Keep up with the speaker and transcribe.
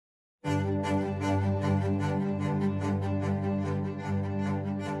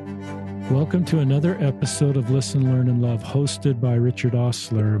Welcome to another episode of Listen, Learn, and Love, hosted by Richard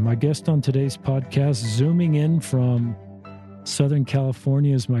Ostler. My guest on today's podcast, zooming in from Southern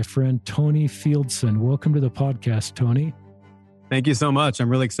California, is my friend Tony Fieldson. Welcome to the podcast, Tony. Thank you so much. I'm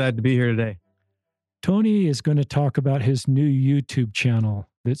really excited to be here today. Tony is going to talk about his new YouTube channel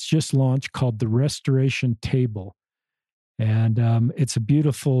that's just launched called The Restoration Table. And it's a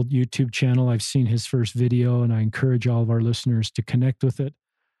beautiful YouTube channel. I've seen his first video, and I encourage all of our listeners to connect with it.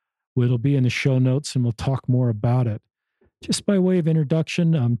 It'll be in the show notes, and we'll talk more about it. Just by way of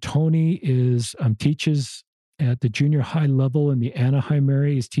introduction, Tony teaches at the junior high level in the Anaheim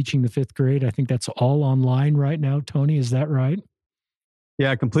area. He's teaching the 5th grade. I think that's all online right now, Tony. Is that right?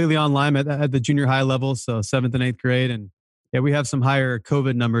 Yeah, completely online at the junior high level, so 7th and 8th grade. And yeah, we have some higher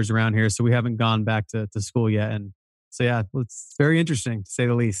COVID numbers around here, so we haven't gone back to school yet. And so yeah, it's very interesting, to say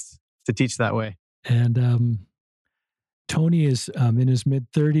the least, to teach that way. And Tony is in his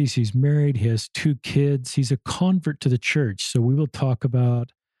mid-30s. He's married. He has 2 kids. He's a convert to the church. So we will talk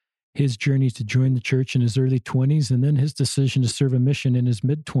about his journey to join the church in his early 20s and then his decision to serve a mission in his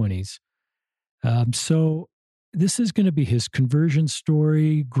mid-20s. So this is going to be his conversion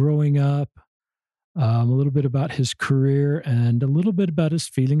story, growing up, a little bit about his career, and a little bit about his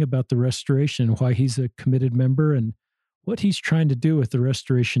feeling about the restoration, why he's a committed member, and what he's trying to do with the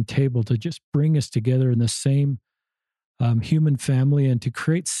Restoration Table to just bring us together in the same human family and to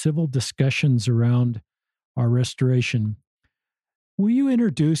create civil discussions around our restoration. Will you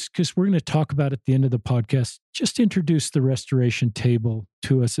introduce, because we're going to talk about at the end of the podcast, just introduce the Restoration Table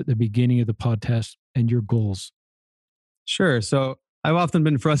to us at the beginning of the podcast and your goals? Sure. So I've often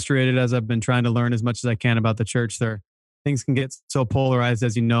been frustrated as I've been trying to learn as much as I can about the church. Things can get so polarized,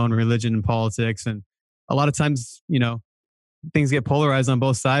 as you know, in religion and politics. And a lot of times, things get polarized on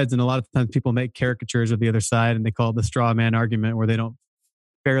both sides. And a lot of times people make caricatures of the other side, and they call it the straw man argument, where they don't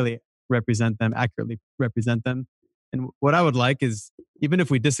accurately represent them. And what I would like is, even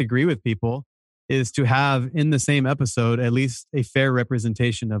if we disagree with people, is to have in the same episode at least a fair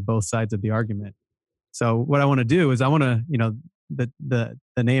representation of both sides of the argument. So what I want to do is the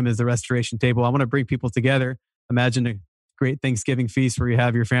name is the Restoration Table. I want to bring people together. Imagine a great Thanksgiving feast where you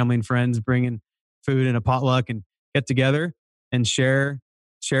have your family and friends bringing food and a potluck and get together and share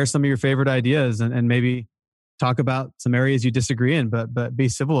some of your favorite ideas and maybe talk about some areas you disagree in, but be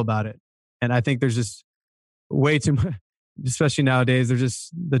civil about it. And I think there's just way too much, especially nowadays,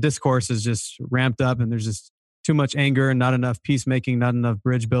 the discourse is just ramped up, and there's just too much anger and not enough peacemaking, not enough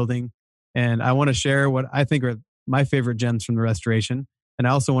bridge building. And I want to share what I think are my favorite gems from the restoration. And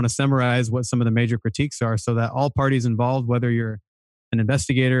I also want to summarize what some of the major critiques are, so that all parties involved, whether you're an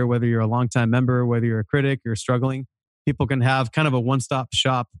investigator, whether you're a longtime member, whether you're a critic, you're struggling, people can have kind of a one-stop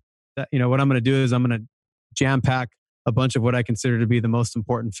shop. That, what I'm going to do is I'm going to jam-pack a bunch of what I consider to be the most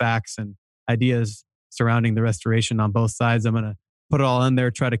important facts and ideas surrounding the restoration on both sides. I'm going to put it all in there,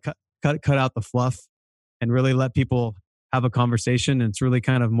 try to cut out the fluff, and really let people have a conversation. And it's really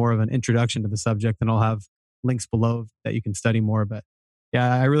kind of more of an introduction to the subject, and I'll have links below that you can study more. But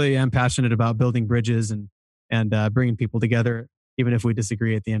yeah, I really am passionate about building bridges and bringing people together, even if we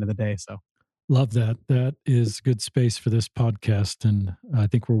disagree at the end of the day. So. Love that. That is good space for this podcast. And I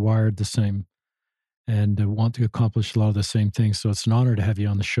think we're wired the same and want to accomplish a lot of the same things. So it's an honor to have you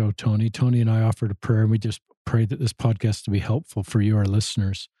on the show, Tony. Tony and I offered a prayer, and we just pray that this podcast will be helpful for you, our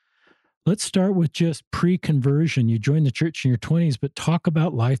listeners. Let's start with just pre-conversion. You joined the church in your 20s, but talk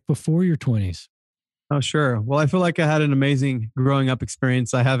about life before your 20s. Oh, sure. Well, I feel like I had an amazing growing up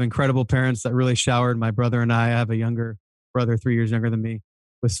experience. I have incredible parents that really showered my brother and I. I have a younger brother, 3 years younger than me,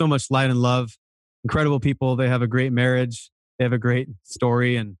 with so much light and love. Incredible people. They have a great marriage. They have a great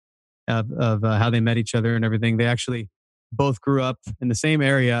story and of how they met each other and everything. They actually both grew up in the same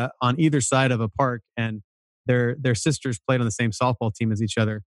area on either side of a park, and their sisters played on the same softball team as each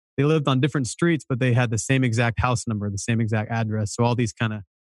other. They lived on different streets, but they had the same exact house number, the same exact address. So all these kind of,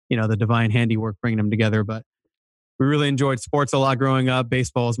 the divine handiwork bringing them together. But we really enjoyed sports a lot growing up.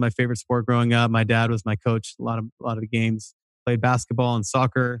 Baseball was my favorite sport growing up. My dad was my coach a lot of the games. Played basketball and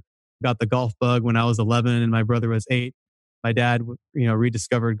soccer. Got the golf bug when I was 11 and my brother was 8. My dad,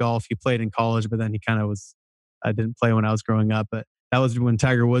 rediscovered golf. He played in college, but then he kind of I didn't play when I was growing up. But that was when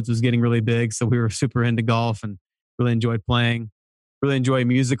Tiger Woods was getting really big. So we were super into golf and really enjoyed playing. Really enjoy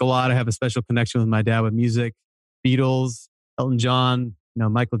music a lot. I have a special connection with my dad with music. Beatles, Elton John,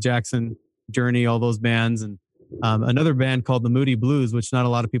 Michael Jackson, Journey, all those bands. And another band called the Moody Blues, which not a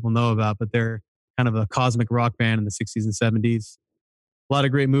lot of people know about, but they're kind of a cosmic rock band in the 60s and 70s. A lot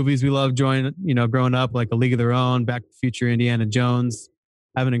of great movies we love growing up, like A League of Their Own, Back to the Future, Indiana Jones.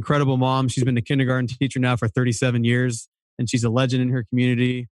 I have an incredible mom. She's been a kindergarten teacher now for 37 years, and she's a legend in her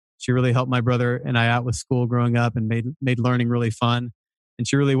community. She really helped my brother and I out with school growing up and made learning really fun. And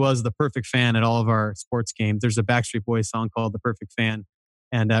she really was the perfect fan at all of our sports games. There's a Backstreet Boys song called "The Perfect Fan,"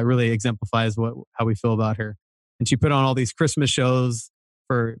 and that really exemplifies how we feel about her. And she put on all these Christmas shows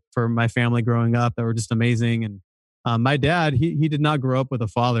for my family growing up that were just amazing. And my dad, he did not grow up with a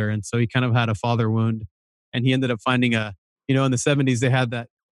father, and so he kind of had a father wound. And he ended up finding in the '70s they had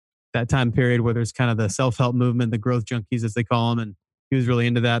that time period where there's kind of the self help movement, the growth junkies as they call them, and he was really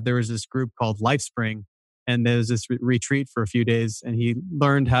into that. There was this group called LifeSpring, and there was this retreat for a few days, and he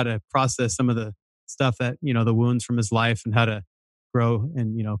learned how to process some of the stuff that the wounds from his life and how to grow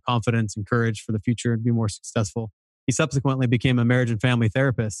and confidence and courage for the future and be more successful. He subsequently became a marriage and family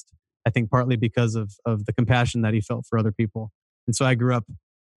therapist, I think partly because of the compassion that he felt for other people. And so I grew up,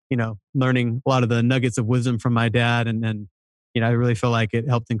 learning a lot of the nuggets of wisdom from my dad. And I really feel like it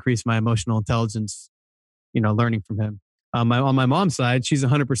helped increase my emotional intelligence, learning from him. On my mom's side, she's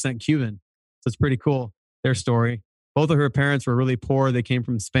 100% Cuban. So it's pretty cool, their story. Both of her parents were really poor. They came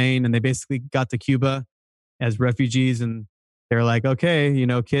from Spain and they basically got to Cuba as refugees. And they're like, okay,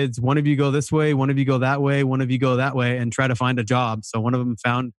 kids, one of you go this way, one of you go that way, one of you go that way and try to find a job. So one of them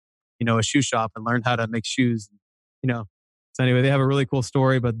found, a shoe shop and learned how to make shoes. So anyway, they have a really cool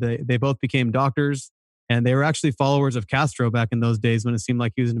story, but they both became doctors and they were actually followers of Castro back in those days when it seemed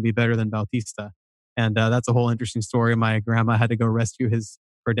like he was going to be better than Bautista. And that's a whole interesting story. My grandma had to go rescue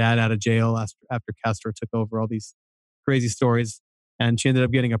her dad out of jail after Castro took over. All these crazy stories. And she ended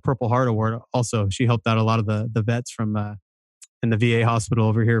up getting a Purple Heart Award. Also, she helped out a lot of the vets from in the VA hospital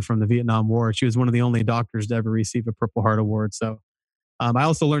over here from the Vietnam War. She was one of the only doctors to ever receive a Purple Heart Award. So I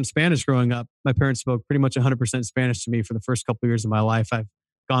also learned Spanish growing up. My parents spoke pretty much 100% Spanish to me for the first couple of years of my life. I've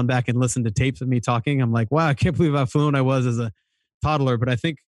gone back and listened to tapes of me talking. I'm like, wow, I can't believe how fluent I was as a toddler. But I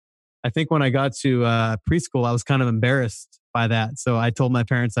think when I got to preschool, I was kind of embarrassed by that. So I told my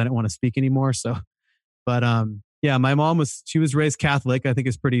parents I didn't want to speak anymore. But yeah, my mom she was raised Catholic. I think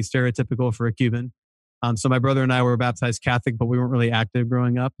it's pretty stereotypical for a Cuban. So my brother and I were baptized Catholic, but we weren't really active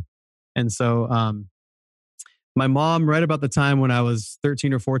growing up. And so my mom, right about the time when I was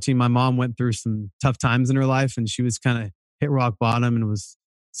 13 or 14, my mom went through some tough times in her life and she was kind of hit rock bottom and was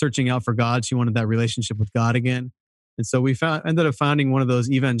searching out for God. She wanted that relationship with God again. And so we ended up founding one of those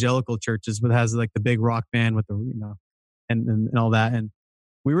evangelical churches that has like the big rock band with the, and all that. And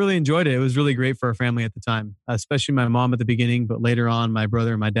we really enjoyed it. It was really great for our family at the time, especially my mom at the beginning, but later on, my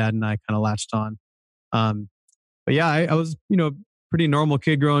brother and my dad and I kind of latched on. But yeah, I was, pretty normal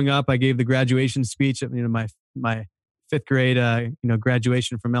kid growing up. I gave the graduation speech at, my fifth grade,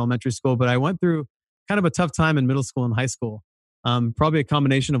 graduation from elementary school, but I went through kind of a tough time in middle school and high school. Probably a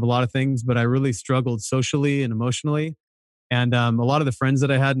combination of a lot of things, but I really struggled socially and emotionally. And a lot of the friends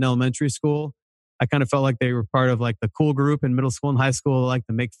that I had in elementary school, I kind of felt like they were part of like the cool group in middle school and high school, like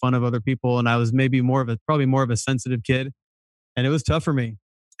to make fun of other people. And I was maybe probably more of a sensitive kid. And it was tough for me.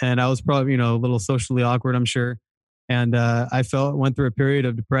 And I was probably, a little socially awkward, I'm sure. And I went through a period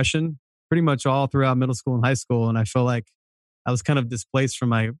of depression pretty much all throughout middle school and high school. And I felt like I was kind of displaced from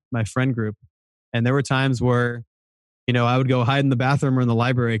my friend group. And there were times where, I would go hide in the bathroom or in the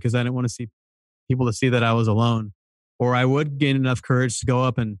library because I didn't want to see people to see that I was alone. Or I would gain enough courage to go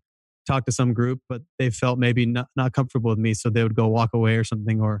up and talk to some group, but they felt maybe not comfortable with me. So they would go walk away or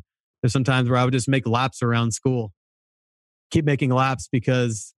something. Or there's some times where I would just make laps around school, keep making laps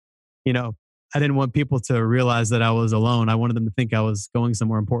because, I didn't want people to realize that I was alone. I wanted them to think I was going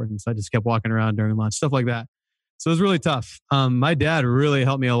somewhere important. So I just kept walking around during lunch, stuff like that. So it was really tough. My dad really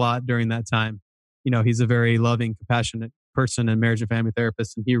helped me a lot during that time. He's a very loving, compassionate person and marriage and family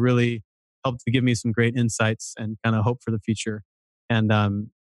therapist. And he really helped to give me some great insights and kind of hope for the future. And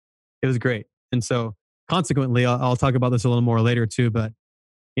it was great. And so consequently, I'll talk about this a little more later too, but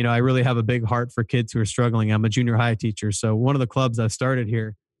I really have a big heart for kids who are struggling. I'm a junior high teacher. So one of the clubs I've started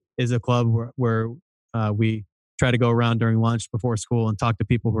here is a club where we try to go around during lunch before school and talk to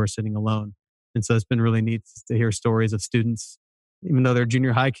people who are sitting alone. And so it's been really neat to hear stories of students, even though they're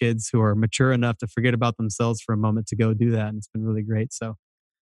junior high kids, who are mature enough to forget about themselves for a moment to go do that. And it's been really great. So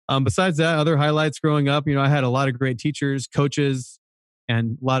besides that, other highlights growing up, I had a lot of great teachers, coaches,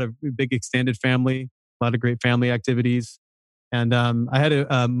 and a lot of big extended family, a lot of great family activities. And I had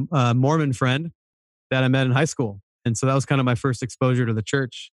a Mormon friend that I met in high school. And so that was kind of my first exposure to the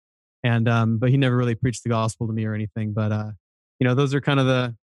church. And but he never really preached the gospel to me or anything. But those are kind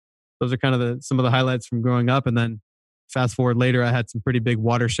of some of the highlights from growing up. And then fast forward later, I had some pretty big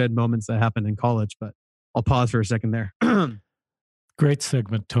watershed moments that happened in college. But I'll pause for a second there. Great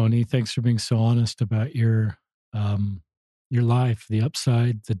segment, Tony. Thanks for being so honest about your life, the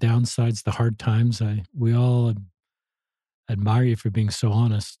upside, the downsides, the hard times. We all admire you for being so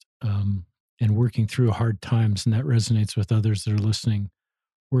honest. and working through hard times. And that resonates with others that are listening,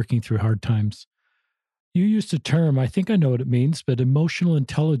 working through hard times. You used a term, I think I know what it means, but emotional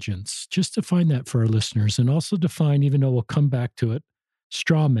intelligence. Just define that for our listeners, and also define, even though we'll come back to it,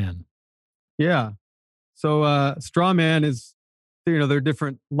 straw man. Yeah. So straw man is, there are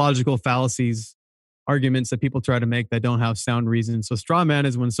different logical fallacies, arguments that people try to make that don't have sound reason. So straw man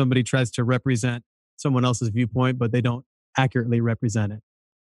is when somebody tries to represent someone else's viewpoint, but they don't accurately represent it.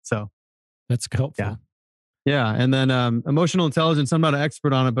 So that's helpful. Yeah. Yeah. And then emotional intelligence, I'm not an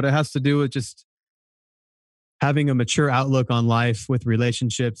expert on it, but it has to do with just having a mature outlook on life with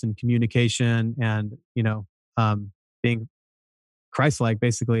relationships and communication and, being Christ-like,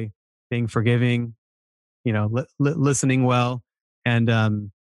 basically, being forgiving, listening well,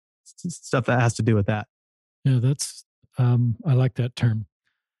 and stuff that has to do with that. Yeah, that's, I like that term.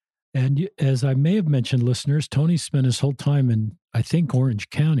 And as I may have mentioned, listeners, Tony spent his whole time in, I think,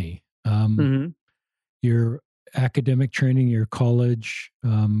 Orange County. Your academic training, your college,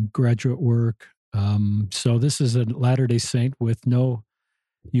 graduate work. So this is a Latter-day Saint with no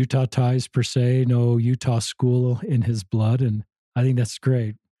Utah ties per se, no Utah school in his blood. And I think that's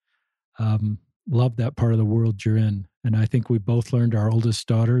great. Love that part of the world you're in. And I think we both learned our oldest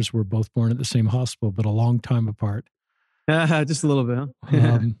daughters were both born at the same hospital, but a long time apart. Just a little bit.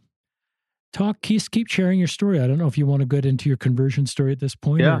 Huh? Keep sharing your story. I don't know if you want to get into your conversion story at this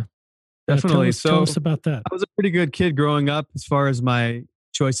point. Yeah, definitely. Tell us about that. I was a pretty good kid growing up as far as my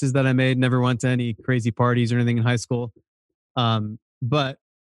choices that I made. Never went to any crazy parties or anything in high school. But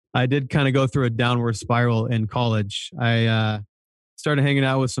I did kind of go through a downward spiral in college. I started hanging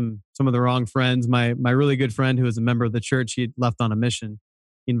out with some of the wrong friends. My really good friend, who was a member of the church, he had left on a mission.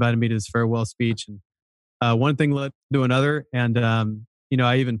 He invited me to his farewell speech, and one thing led to another. And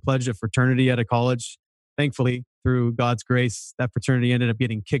I even pledged a fraternity at a college. Thankfully, through God's grace, that fraternity ended up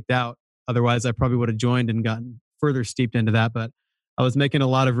getting kicked out. Otherwise, I probably would have joined and gotten further steeped into that. But I was making a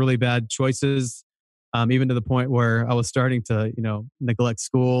lot of really bad choices, even to the point where I was starting to, neglect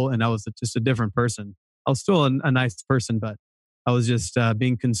school, and I was just a different person. I was still a nice person, but I was just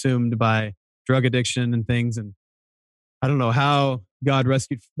being consumed by drug addiction and things. And I don't know how God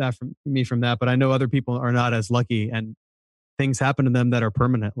rescued me from that, but I know other people are not as lucky, and things happen to them that are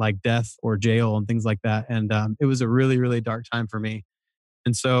permanent, like death or jail and things like that. And it was a really, really dark time for me.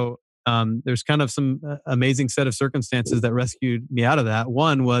 And so there's kind of some amazing set of circumstances that rescued me out of that.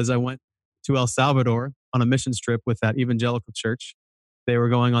 One was I went to El Salvador on a missions trip with that evangelical church. They were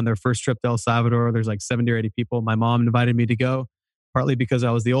going on their first trip to El Salvador. There's like 70 or 80 people. My mom invited me to go, partly because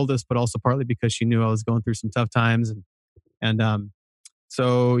I was the oldest, but also partly because she knew I was going through some tough times.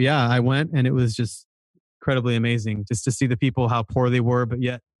 So yeah, I went, and it was just incredibly amazing just to see the people, how poor they were, but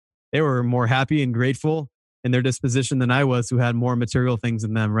yet they were more happy and grateful in their disposition than I was, who had more material things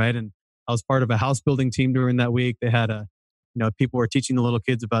in them, right? And I was part of a house building team during that week. They had people were teaching the little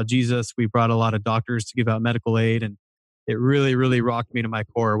kids about Jesus. We brought a lot of doctors to give out medical aid, and it really, really rocked me to my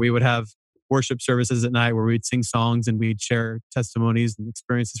core. We would have worship services at night where we'd sing songs and we'd share testimonies and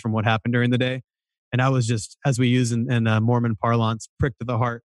experiences from what happened during the day. And I was just, as we use in Mormon parlance, pricked to the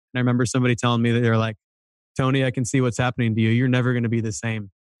heart. And I remember somebody telling me that they're like, Tony, I can see what's happening to you. You're never going to be the same.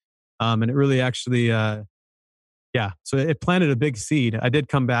 And it really actually, so it planted a big seed. I did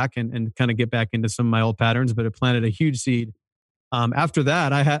come back and kind of get back into some of my old patterns, but it planted a huge seed. After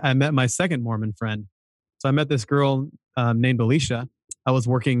that, I met my second Mormon friend. So I met this girl named Alicia. I was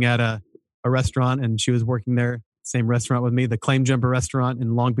working at a restaurant, and she was working there, same restaurant with me, the Claim Jumper restaurant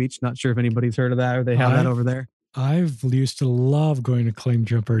in Long Beach. Not sure if anybody's heard of that, or they have that over there. I've used to love going to Claim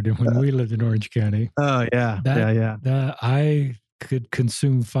Jumper when we lived in Orange County. Oh yeah, That I could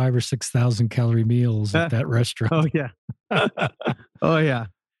consume 5,000 or 6,000 calorie meals at that restaurant. Oh yeah, oh yeah.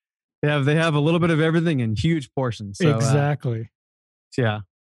 They have a little bit of everything in huge portions. So, exactly.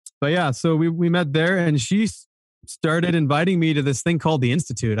 But yeah, so we met there, and she started inviting me to this thing called the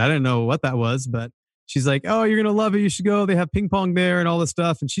Institute. I didn't know what that was, but she's like, "Oh, you're gonna love it. You should go. They have ping pong there and all this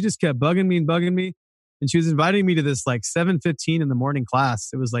stuff." And she just kept bugging me. And she was inviting me to this like 7:15 in the morning class.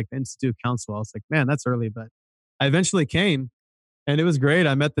 It was like the Institute Council. I was like, man, that's early. But I eventually came, and it was great.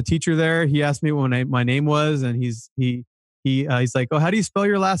 I met the teacher there. He asked me what my name was, and he's like, "Oh, how do you spell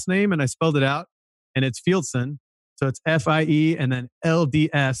your last name?" And I spelled it out, and it's Fieldson. So it's F-I-E and then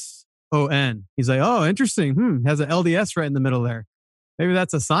L-D-S-O-N. He's like, "Oh, interesting. Has an LDS right in the middle there. Maybe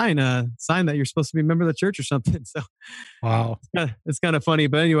that's a sign that you're supposed to be a member of the church or something." So, wow, it's kind of funny.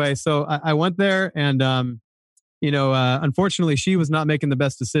 But anyway, so I went there, and unfortunately, she was not making the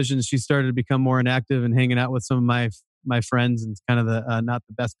best decisions. She started to become more inactive and hanging out with some of my friends, and kind of the not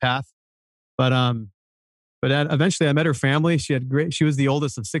the best path. But Eventually I met her family. She was the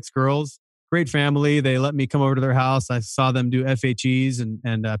oldest of 6 girls, great family. They let me come over to their house. I saw them do FHEs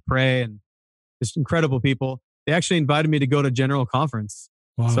and pray, and just incredible people. They actually invited me to go to General Conference.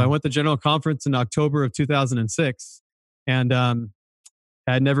 Wow. So I went to General Conference in October of 2006, and I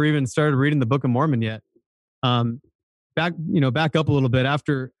had never even started reading the Book of Mormon yet. Back up a little bit.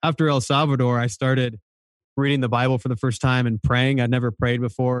 After El Salvador, I started reading the Bible for the first time and praying. I'd never prayed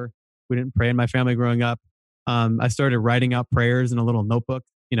before. We didn't pray in my family growing up. I started writing out prayers in a little notebook,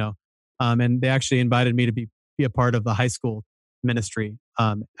 and they actually invited me to be a part of the high school ministry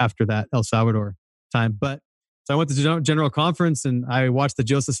after that El Salvador time. So I went to General Conference and I watched the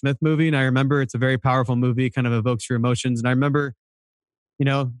Joseph Smith movie, and I remember it's a very powerful movie, kind of evokes your emotions. And I remember,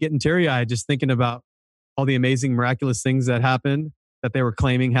 getting teary-eyed just thinking about all the amazing, miraculous things that happened, that they were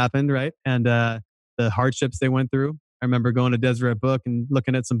claiming happened, right? And the hardships they went through. I remember going to Deseret Book and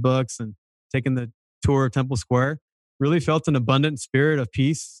looking at some books and taking the tour of Temple Square. Really felt an abundant spirit of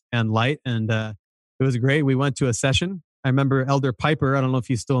peace and light, and it was great. We went to a session. I remember Elder Piper, I don't know if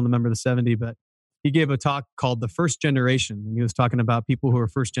he's still in the member of the 70, but he gave a talk called The First Generation. And he was talking about people who are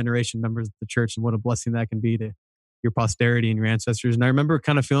first generation members of the church and what a blessing that can be to your posterity and your ancestors. And I remember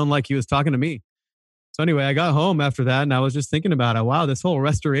kind of feeling like he was talking to me. So anyway, I got home after that and I was just thinking about it. Wow, this whole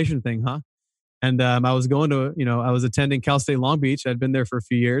restoration thing, huh? And I was I was attending Cal State Long Beach. I'd been there for a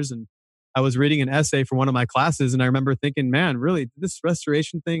few years, and I was reading an essay for one of my classes. And I remember thinking, man, really, this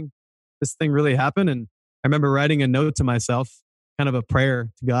restoration thing, this thing really happened? And I remember writing a note to myself, kind of a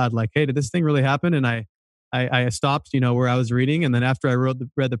prayer to God, like, hey, did this thing really happen? And I stopped, where I was reading. And then after I read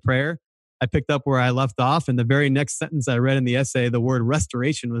the prayer, I picked up where I left off. And the very next sentence I read in the essay, the word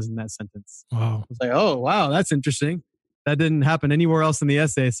restoration was in that sentence. Wow. I was like, oh, wow, that's interesting. That didn't happen anywhere else in the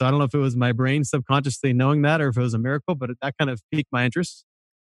essay. So I don't know if it was my brain subconsciously knowing that or if it was a miracle, but that kind of piqued my interest.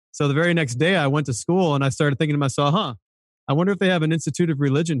 So the very next day I went to school and I started thinking to myself, I wonder if they have an Institute of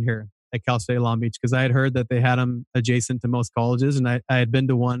Religion here at Cal State Long Beach, because I had heard that they had them adjacent to most colleges. And I had been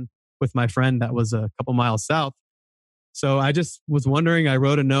to one with my friend that was a couple miles south. So I just was wondering, I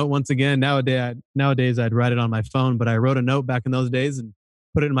wrote a note once again. Nowadays I'd write it on my phone, but I wrote a note back in those days and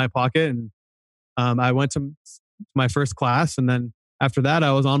put it in my pocket. And I went to my first class. And then after that,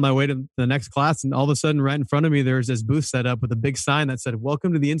 I was on my way to the next class. And all of a sudden, right in front of me, there was this booth set up with a big sign that said,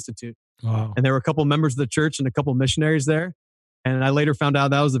 "Welcome to the Institute." Wow. And there were a couple members of the church and a couple missionaries there. And I later found out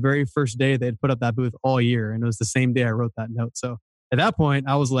that was the very first day they'd put up that booth all year. And it was the same day I wrote that note. So at that point,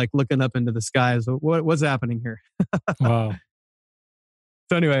 I was like looking up into the skies. What's happening here? Wow.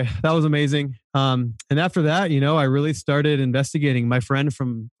 So anyway, that was amazing. And after that, I really started investigating. My friend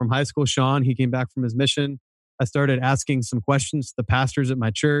from high school, Sean, he came back from his mission. I started asking some questions to the pastors at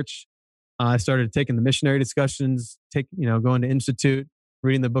my church. I started taking the missionary discussions, going to Institute,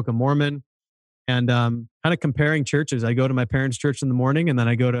 reading the Book of Mormon, and kind of comparing churches. I go to my parents' church in the morning, and then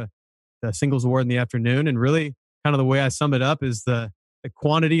I go to the Singles Ward in the afternoon. And really, kind of the way I sum it up is the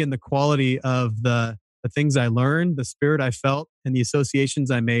quantity and the quality of the things I learned, the spirit I felt, and the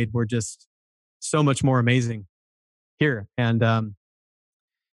associations I made were just so much more amazing here. And I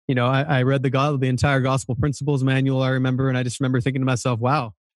read the entire Gospel Principles Manual, I remember, and I just remember thinking to myself,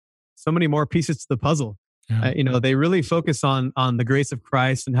 wow, so many more pieces to the puzzle. Yeah. They really focus on the grace of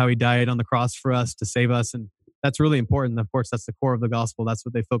Christ and how he died on the cross for us to save us. And that's really important. Of course, that's the core of the gospel. That's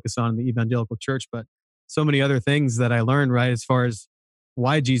what they focus on in the evangelical church. But so many other things that I learned, right, as far as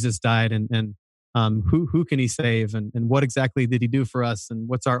why Jesus died and who can he save and what exactly did he do for us and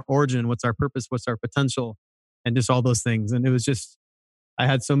what's our origin, what's our purpose, what's our potential, and just all those things. And it was just, I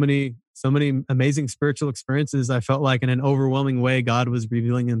had so many amazing spiritual experiences. I felt like in an overwhelming way, God was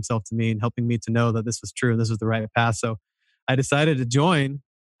revealing himself to me and helping me to know that this was true and this was the right path. So I decided to join.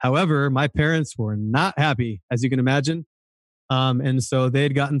 However, my parents were not happy, as you can imagine. And so they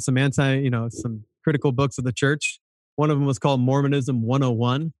had gotten some some critical books of the church. One of them was called Mormonism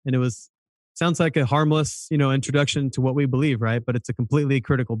 101. And it sounds like a harmless, introduction to what we believe, right? But it's a completely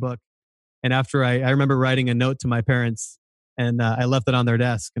critical book. And after I remember writing a note to my parents, and I left it on their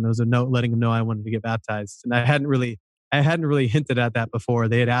desk, and it was a note letting them know I wanted to get baptized. And I hadn't really hinted at that before.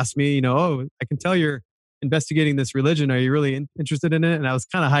 They had asked me, I can tell you're investigating this religion. Are you really interested in it? And I was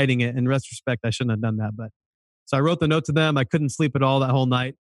kind of hiding it. In retrospect, I shouldn't have done that. But so I wrote the note to them. I couldn't sleep at all that whole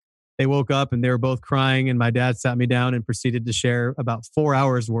night. They woke up and they were both crying, and my dad sat me down and proceeded to share about 4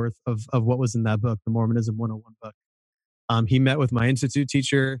 hours worth of what was in that book, the Mormonism 101 book. He met with my institute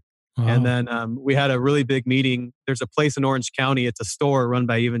teacher. Wow. And then we had a really big meeting. There's a place in Orange County. It's a store run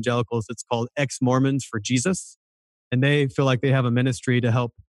by evangelicals. It's called Ex-Mormons for Jesus. And they feel like they have a ministry to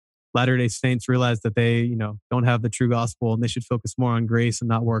help Latter-day Saints realize that they, don't have the true gospel and they should focus more on grace and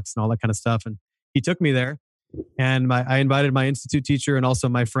not works and all that kind of stuff. And he took me there. And I invited my institute teacher and also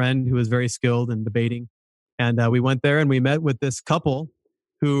my friend who was very skilled in debating. And we went there and we met with this couple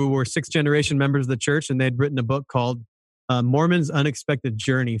who were sixth generation members of the church. And they'd written a book called Mormon's Unexpected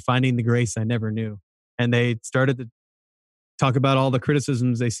Journey, Finding the Grace I Never Knew. And they started to talk about all the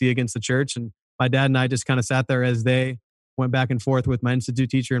criticisms they see against the church. And my dad and I just kind of sat there as they went back and forth with my institute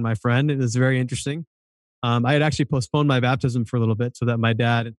teacher and my friend. It was very interesting. I had actually postponed my baptism for a little bit so that my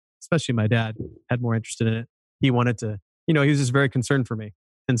dad, especially my dad, had more interest in it. He wanted to, he was just very concerned for me.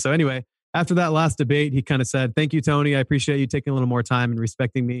 And so anyway, after that last debate, he kind of said, "Thank you, Tony. I appreciate you taking a little more time and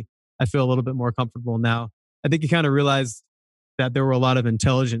respecting me. I feel a little bit more comfortable now." I think he kind of realized that there were a lot of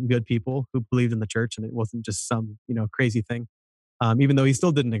intelligent, good people who believed in the church and it wasn't just some, crazy thing, even though he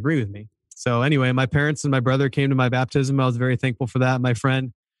still didn't agree with me. So anyway, my parents and my brother came to my baptism. I was very thankful for that. My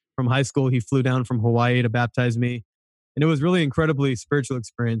friend from high school, he flew down from Hawaii to baptize me. And it was really incredibly spiritual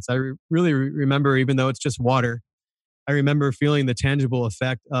experience. I really remember, even though it's just water, I remember feeling the tangible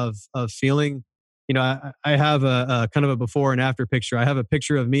effect of feeling, I have a kind of a before and after picture. I have a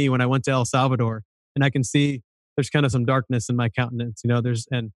picture of me when I went to El Salvador, and I can see there's kind of some darkness in my countenance,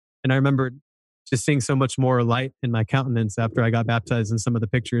 and I remember just seeing so much more light in my countenance after I got baptized in some of the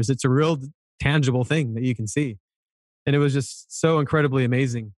pictures. It's a real tangible thing that you can see. And it was just so incredibly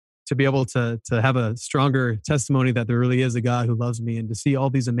amazing to be able to have a stronger testimony that there really is a God who loves me, and to see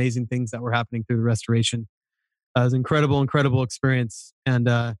all these amazing things that were happening through the restoration. It was an incredible experience. And,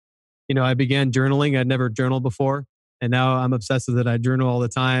 I began journaling. I'd never journaled before. And now I'm obsessed with it. I journal all the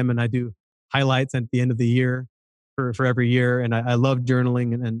time, and I do highlights at the end of the year for every year. And I love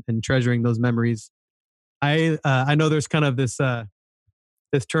journaling and treasuring those memories. I know there's kind of this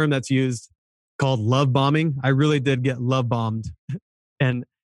term that's used called love bombing. I really did get love bombed. and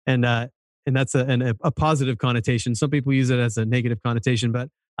that's a positive connotation. Some people use it as a negative connotation, but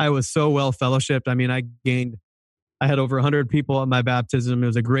I was so well fellowshipped. I mean, I had over 100 people at my baptism. It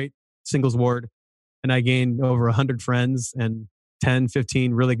was a great singles ward, and I gained over 100 friends and 10,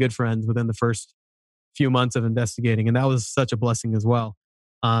 15 really good friends within the first few months of investigating. And that was such a blessing as well.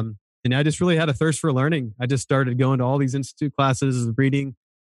 And I just really had a thirst for learning. I just started going to all these institute classes, reading a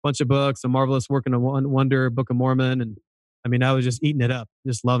bunch of books, A Marvelous Work in a Wonder, Book of Mormon. And I mean, I was just eating it up,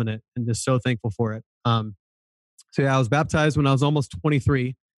 just loving it, and just so thankful for it. So yeah, I was baptized when I was almost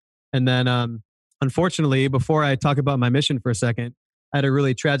 23. And then, unfortunately, before I talk about my mission for a second, I had a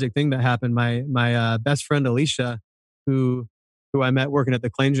really tragic thing that happened. My best friend, Alicia, who I met working at the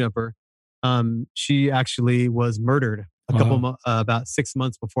Claim Jumper, she actually was murdered about 6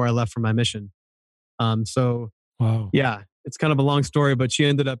 months before I left for my mission. Yeah, it's kind of a long story, but she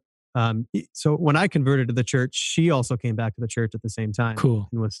ended up, so when I converted to the church, she also came back to the church at the same time. Cool.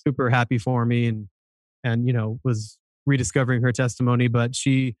 And was super happy for me and was rediscovering her testimony. But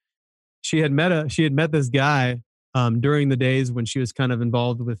she had met this guy during the days when she was kind of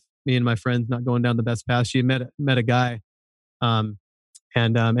involved with me and my friends not going down the best path. She had met a guy.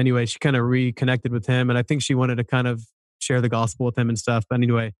 Anyway, she kind of reconnected with him, and I think she wanted to kind of share the gospel with him and stuff. But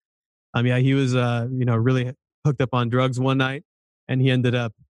anyway, he was, really hooked up on drugs one night, and he ended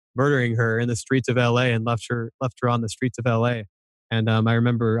up murdering her in the streets of LA and left her on the streets of LA. And I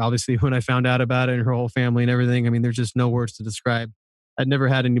remember, obviously, when I found out about it and her whole family and everything, I mean, there's just no words to describe. I'd never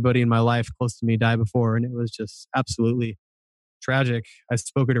had anybody in my life close to me die before, and it was just absolutely tragic. I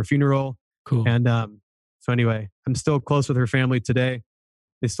spoke at her funeral. Cool. And so anyway, I'm still close with her family today.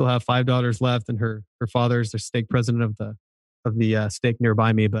 They still have 5 daughters left, and her father's the stake president of the stake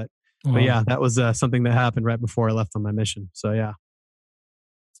nearby me. But yeah, that was something that happened right before I left on my mission. So yeah.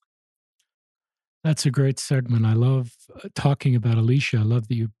 That's a great segment. I love talking about Alicia. I love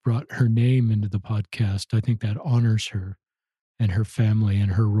that you brought her name into the podcast. I think that honors her and her family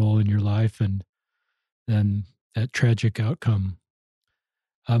and her role in your life, and then that tragic outcome.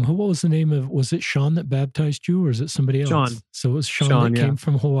 What was the name of? Was it Sean that baptized you, or is it somebody else? Sean. So it was Sean that came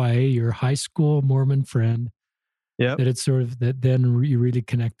from Hawaii, your high school Mormon friend. Yeah. That it's sort of that then you really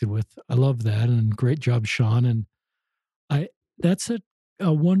connected with. I love that, and great job, Sean. And that's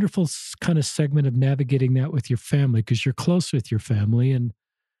a wonderful kind of segment of navigating that with your family, because you're close with your family. And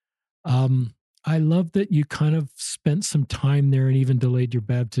I love that you kind of spent some time there and even delayed your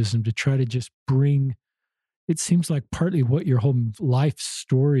baptism to try to just bring, it seems like partly what your whole life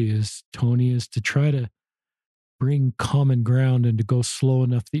story is, Tony, is to try to bring common ground and to go slow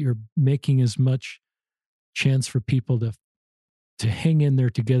enough that you're making as much chance for people to hang in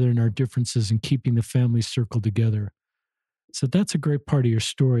there together in our differences and keeping the family circle together. So that's a great part of your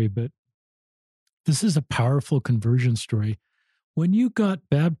story, but this is a powerful conversion story. When you got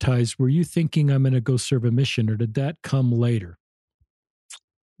baptized, were you thinking I'm going to go serve a mission, or did that come later?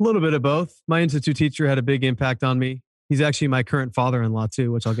 A little bit of both. My institute teacher had a big impact on me. He's actually my current father-in-law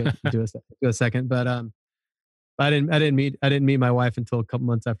too, which I'll get into a second. But I didn't meet my wife until a couple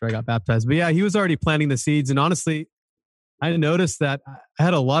months after I got baptized. But yeah, he was already planting the seeds. And honestly, I noticed that I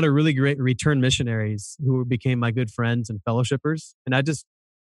had a lot of really great return missionaries who became my good friends and fellowshippers. And I just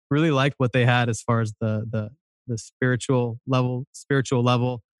really liked what they had as far as the spiritual level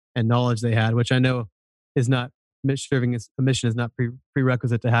and knowledge they had, which I know is not serving as a mission is not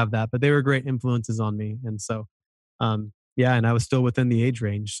prerequisite to have that, but they were great influences on me. And so, yeah, and I was still within the age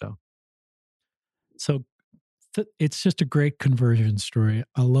range. So So it's just a great conversion story.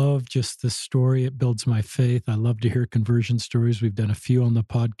 I love just the story. It builds my faith. I love to hear conversion stories. We've done a few on the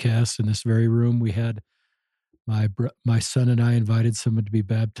podcast. In this very room, we had my son and I invited someone to be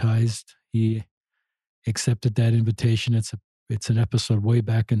baptized. He accepted that invitation. It's an episode way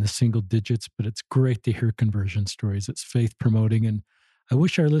back in the single digits, but it's great to hear conversion stories. It's faith promoting, and I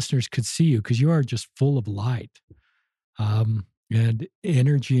wish our listeners could see you because you are just full of light. And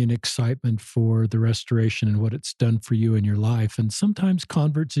energy and excitement for the restoration and what it's done for you in your life. And sometimes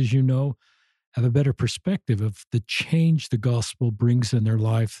converts, as you know, have a better perspective of the change the gospel brings in their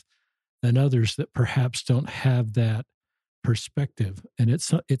life than others that perhaps don't have that perspective. And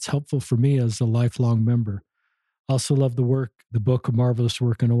it's helpful for me as a lifelong member. I also love the book, A Marvelous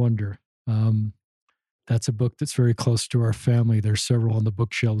Work and a Wonder. That's a book that's very close to our family. There's several on the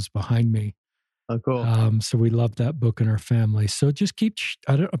bookshelves behind me. Oh, cool. So we love that book in our family. So just I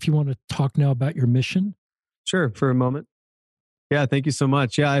don't know if you want to talk now about your mission. Sure, for a moment. Yeah, thank you so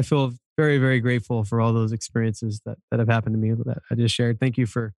much. Yeah, I feel very, very grateful for all those experiences that have happened to me that I just shared. Thank you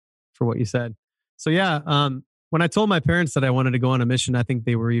for what you said. So yeah, when I told my parents that I wanted to go on a mission, I think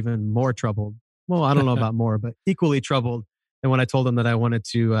they were even more troubled. Well, I don't know about more, but equally troubled than when I told them that I wanted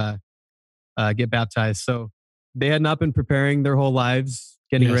to get baptized. So they had not been preparing their whole lives,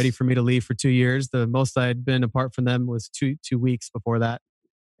 getting ready for me to leave for 2 years. The most I'd been apart from them was two weeks before that.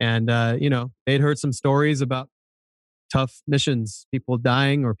 And, they'd heard some stories about tough missions, people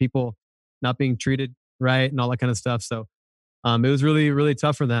dying or people not being treated right and all that kind of stuff. So it was really, really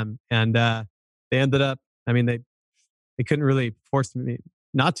tough for them. And they ended up, they couldn't really force me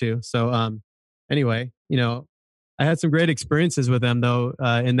not to. So anyway, I had some great experiences with them though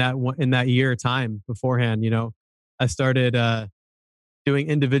in that year time beforehand. I started doing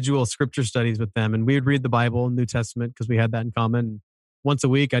individual scripture studies with them, and we would read the Bible, New Testament, because we had that in common. Once a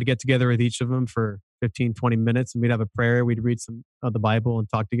week, I'd get together with each of them for 15, 20 minutes, and we'd have a prayer. We'd read some of the Bible and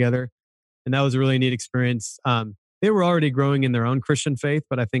talk together, and that was a really neat experience. They were already growing in their own Christian faith,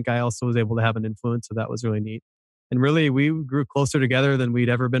 but I think I also was able to have an influence, so that was really neat. And really, we grew closer together than we'd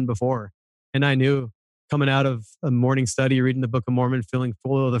ever been before. And I knew coming out of a morning study, reading the Book of Mormon, feeling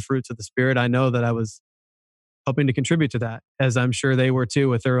full of the fruits of the Spirit, I know that I was helping to contribute to that, as I'm sure they were too,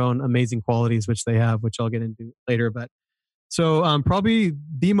 with their own amazing qualities, which they have, which I'll get into later. But so probably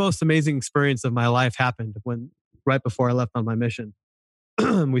the most amazing experience of my life happened right before I left on my mission.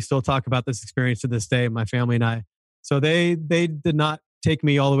 We still talk about this experience to this day, my family and I. So they did not take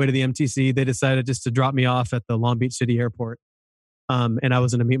me all the way to the MTC. They decided just to drop me off at the Long Beach City Airport. And I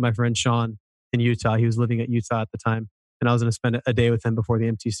was going to meet my friend Sean in Utah. He was living at Utah at the time. And I was going to spend a day with him before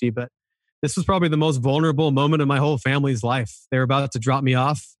the MTC. But this was probably the most vulnerable moment of my whole family's life. They were about to drop me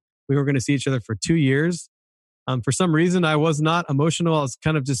off. We were going to see each other for 2 years. For some reason, I was not emotional. I was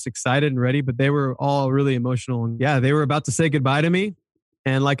kind of just excited and ready, but they were all really emotional. And yeah, they were about to say goodbye to me.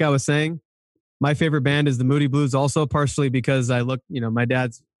 And like I was saying, my favorite band is the Moody Blues, also partially because my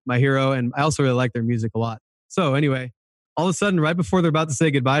dad's my hero, and I also really like their music a lot. So anyway, all of a sudden, right before they're about to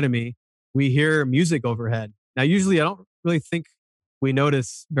say goodbye to me, we hear music overhead. Now, usually I don't really think we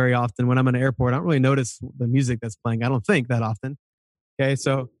notice very often when I'm in an airport. I don't really notice the music that's playing. I don't think that often. Okay,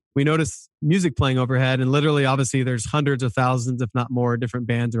 so we notice music playing overhead, and literally, obviously, there's hundreds of thousands, if not more, different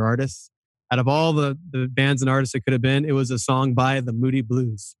bands or artists. Out of all the bands and artists it could have been, it was a song by the Moody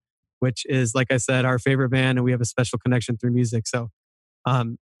Blues, which is, like I said, our favorite band, and we have a special connection through music. So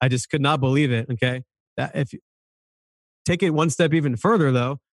I just could not believe it. Okay, that if you take it one step even further,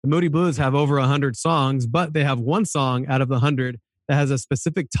 though, the Moody Blues have over 100 songs, but they have one song out of the 100 that has a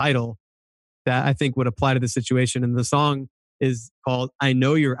specific title that I think would apply to the situation. And the song is called "I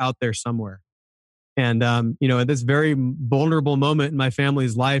Know You're Out There Somewhere." And, at this very vulnerable moment in my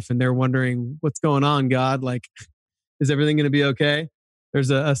family's life, and they're wondering, what's going on, God? Like, is everything going to be okay? There's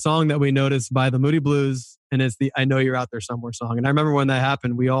a song that we noticed by the Moody Blues, and it's the "I Know You're Out There Somewhere" song. And I remember when that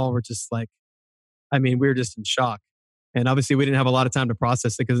happened, we all were just like, we were just in shock. And obviously we didn't have a lot of time to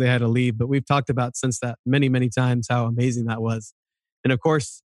process it because they had to leave. But we've talked about since that many, many times how amazing that was. And of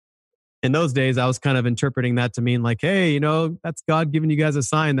course, in those days, I was kind of interpreting that to mean like, hey, that's God giving you guys a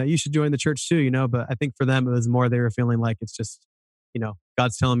sign that you should join the church too. But I think for them, it was more they were feeling like it's just,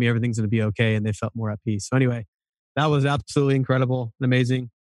 God's telling me everything's going to be okay. And they felt more at peace. So anyway, that was absolutely incredible and amazing.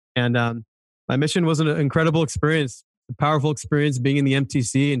 And my mission was an incredible experience, a powerful experience being in the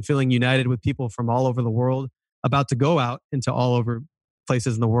MTC and feeling united with people from all over the world, about to go out into all over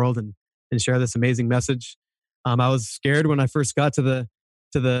places in the world and share this amazing message. I was scared when I first got to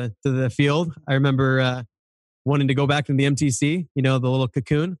the field. I remember wanting to go back to the MTC, the little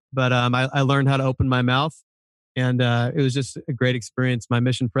cocoon, but I learned how to open my mouth, and it was just a great experience. My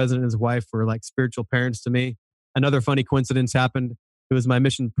mission president and his wife were like spiritual parents to me. Another funny coincidence happened. It was my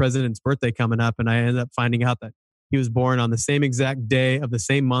mission president's birthday coming up, and I ended up finding out that he was born on the same exact day of the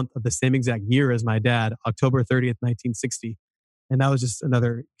same month of the same exact year as my dad, October 30th, 1960. And that was just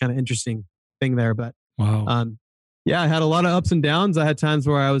another kind of interesting thing there. But wow. Yeah, I had a lot of ups and downs. I had times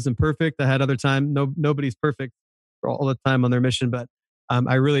where I was imperfect. I had other time. Nobody's perfect all the time on their mission, but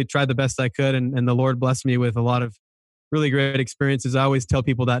I really tried the best I could. And the Lord blessed me with a lot of really great experiences. I always tell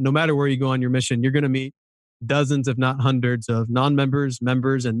people that no matter where you go on your mission, you're going to meet dozens, if not hundreds, of non-members,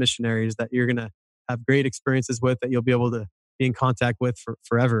 members, and missionaries that you're going to have great experiences with, that you'll be able to be in contact with for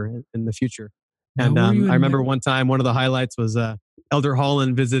forever in the future. And I remember one time, one of the highlights was Elder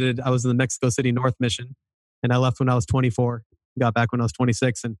Holland visited. I was in the Mexico City North Mission, and I left when I was 24, got back when I was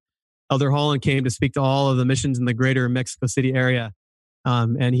 26. And Elder Holland came to speak to all of the missions in the greater Mexico City area.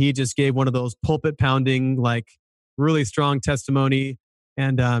 And he just gave one of those pulpit pounding, like really strong testimony.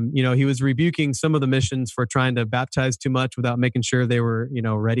 And, he was rebuking some of the missions for trying to baptize too much without making sure they were,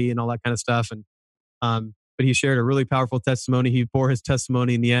 ready and all that kind of stuff. And, but he shared a really powerful testimony. He bore his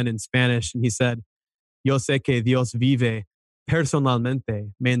testimony in the end in Spanish, and he said, "Yo sé que Dios vive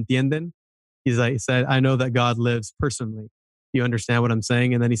personalmente. ¿Me entienden?" He said, "I know that God lives personally. You understand what I'm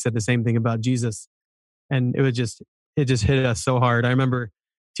saying?" And then he said the same thing about Jesus. And it just hit us so hard. I remember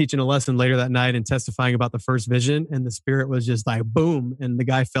teaching a lesson later that night and testifying about the first vision, and the Spirit was just like, boom. And the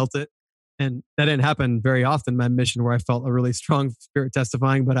guy felt it. And that didn't happen very often in my mission, where I felt a really strong Spirit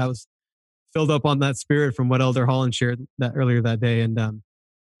testifying, but I was filled up on that Spirit from what Elder Holland shared that earlier that day. And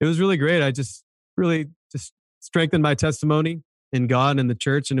it was really great. I just really just strengthened my testimony in God and the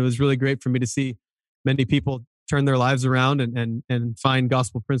church. And it was really great for me to see many people turn their lives around and find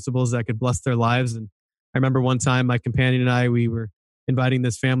gospel principles that could bless their lives. And I remember one time my companion and I, we were inviting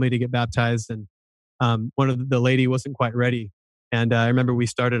this family to get baptized, and one of the lady wasn't quite ready. And I remember we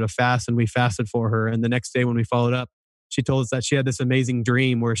started a fast, and we fasted for her. And the next day when we followed up, she told us that she had this amazing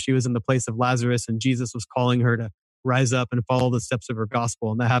dream where she was in the place of Lazarus, and Jesus was calling her to rise up and follow the steps of her gospel.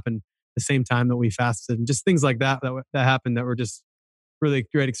 And that happened the same time that we fasted, and just things like that happened that were just really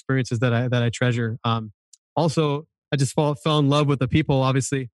great experiences that I treasure. Also, I just fell in love with the people.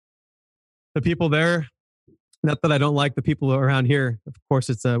 Obviously, the people there. Not that I don't like the people around here. Of course,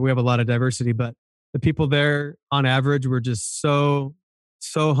 we have a lot of diversity, but the people there, on average, were just so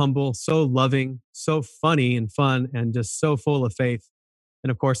humble, so loving, so funny and fun, and just so full of faith.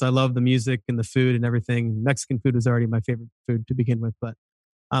 And of course, I love the music and the food and everything. Mexican food was already my favorite food to begin with, but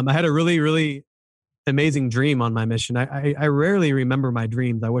I had a really, really amazing dream on my mission. I rarely remember my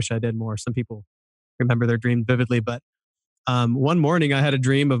dreams. I wish I did more. Some people remember their dreams vividly, but one morning I had a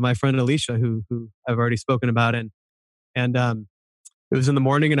dream of my friend Alicia, who I've already spoken about, and it was in the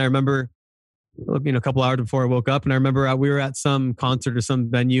morning, and I remember, a couple hours before I woke up, and I remember we were at some concert or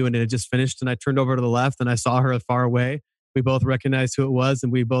some venue, and it had just finished, and I turned over to the left, and I saw her far away. We both recognized who it was,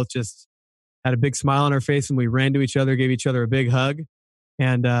 and we both just had a big smile on our face, and we ran to each other, gave each other a big hug,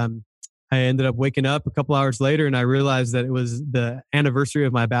 and I ended up waking up a couple hours later, and I realized that it was the anniversary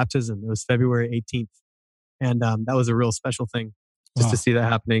of my baptism. It was February 18th. And that was a real special thing just to see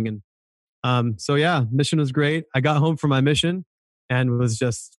that happening. And so, yeah, mission was great. I got home from my mission and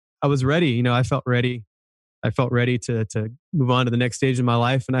I was ready. I felt ready. I felt ready to move on to the next stage of my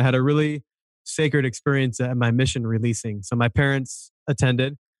life. And I had a really sacred experience at my mission releasing. So my parents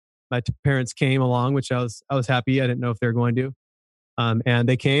attended. My parents came along, which I was happy. I didn't know if they were going to. And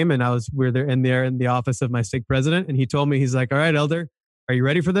they came, and we were there in the office of my stake president. And he told me, he's like, "All right, Elder, are you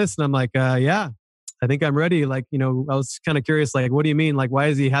ready for this?" And I'm like, "Yeah. I think I'm ready." Like, I was kind of curious, like, what do you mean? Like, why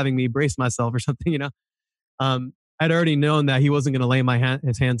is he having me brace myself or something, I'd already known that he wasn't going to lay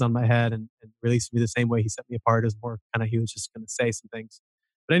his hands on my head and release me the same way he set me apart. As more kind of, he was just going to say some things.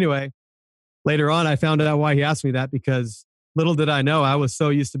 But anyway, later on, I found out why he asked me that, because little did I know, I was so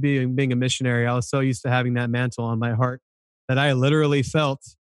used to being a missionary. I was so used to having that mantle on my heart that I literally felt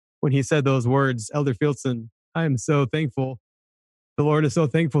when he said those words, "Elder Fieldson, I am so thankful. The Lord is so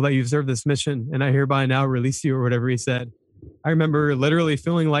thankful that you've served this mission, and I hereby now release you," or whatever he said. I remember literally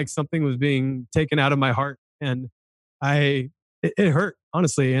feeling like something was being taken out of my heart, and it hurt,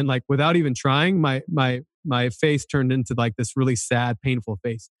 honestly. And like without even trying, my face turned into like this really sad, painful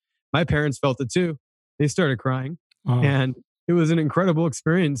face. My parents felt it too. They started crying, Oh, and it was an incredible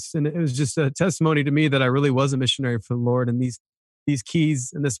experience. And it was just a testimony to me that I really was a missionary for the Lord. And these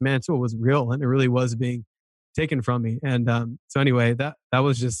keys and this mantle was real, and it really was being taken from me. And so anyway, that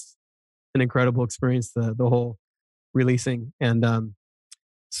was just an incredible experience. The whole releasing. And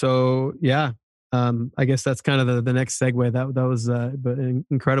so yeah, I guess that's kind of the next segue. That was but an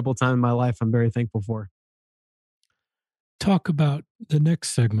incredible time in my life. I'm very thankful for. talk about the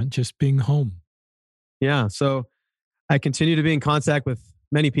next segment, just being home. Yeah. So I continue to be in contact with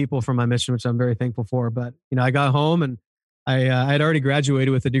many people from my mission, which I'm very thankful for. But I got home and I had already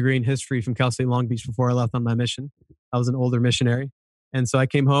graduated with a degree in history from Cal State Long Beach before I left on my mission. I was an older missionary. And so I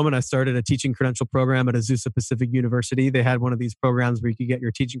came home and I started a teaching credential program at Azusa Pacific University. They had one of these programs where you could get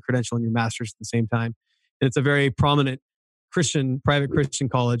your teaching credential and your master's at the same time. And it's a very prominent private Christian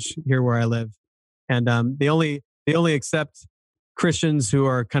college here where I live. And they only accept Christians who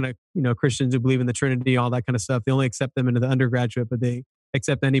are kind of, Christians who believe in the Trinity, all that kind of stuff. They only accept them into the undergraduate, but they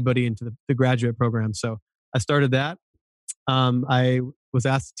accept anybody into the graduate program. So I started that. I was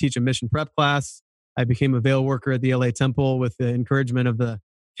asked to teach a mission prep class. I became a veil worker at the LA Temple with the encouragement of the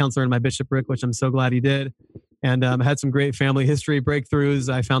counselor in my bishopric, which I'm so glad he did. And I had some great family history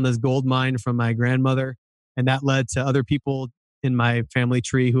breakthroughs. I found this gold mine from my grandmother, and that led to other people in my family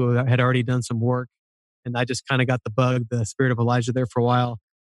tree who had already done some work. And I just kind of got the bug, the spirit of Elijah there for a while.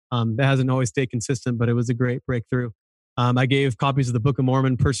 That hasn't always stayed consistent, but it was a great breakthrough. I gave copies of the Book of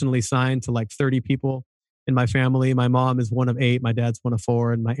Mormon personally signed to like 30 people in my family. My mom is one of 8, my dad's one of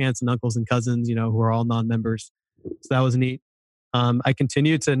 4, and my aunts and uncles and cousins, who are all non-members. So that was neat. I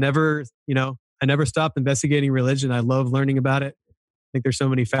continued to I never stopped investigating religion. I love learning about it. I think there's so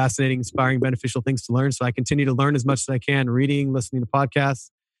many fascinating, inspiring, beneficial things to learn. So I continue to learn as much as I can, reading, listening to podcasts.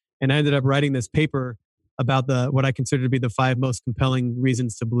 And I ended up writing this paper about what I consider to be the 5 most compelling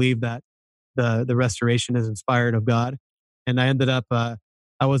reasons to believe that the restoration is inspired of God. And I ended up,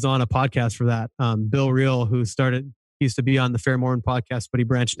 I was on a podcast for that. Bill Reel, he used to be on the Fair Mormon podcast, but he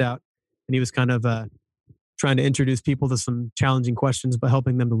branched out and he was kind of trying to introduce people to some challenging questions, but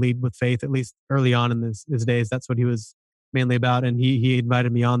helping them to lead with faith, at least early on in his days. That's what he was mainly about. And he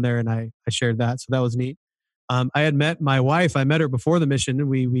invited me on there and I shared that. So that was neat. I had met my wife. I met her before the mission and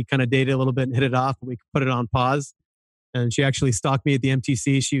we kind of dated a little bit and hit it off, but we put it on pause. And she actually stalked me at the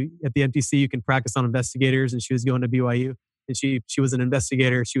MTC. At the MTC, you can practice on investigators, and she was going to BYU. And she was an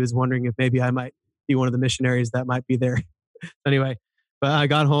investigator. She was wondering if maybe I might be one of the missionaries that might be there. Anyway, but I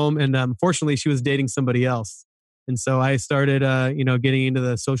got home, and fortunately, she was dating somebody else. And so I started, getting into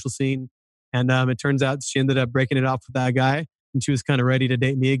the social scene. And it turns out she ended up breaking it off with that guy, and she was kind of ready to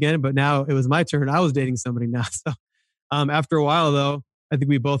date me again. But now it was my turn. I was dating somebody now. So after a while, though, I think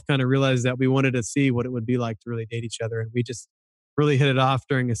we both kind of realized that we wanted to see what it would be like to really date each other. And we just really hit it off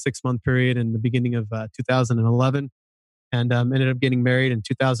during a 6-month period in the beginning of 2011 and ended up getting married in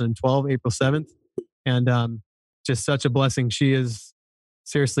 2012, April 7th. And just such a blessing. She is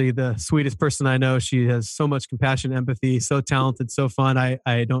seriously the sweetest person I know. She has so much compassion, empathy, so talented, so fun.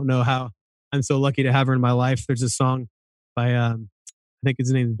 I don't know how I'm so lucky to have her in my life. There's a song by, I think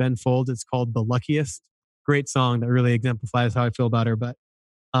his name is Ben Folds. It's called The Luckiest. Great song that really exemplifies how I feel about her. But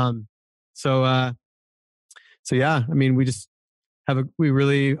so yeah, I mean, we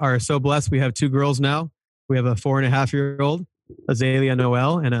really are so blessed. We have 2 girls now. We have a 4.5-year-old, Azalea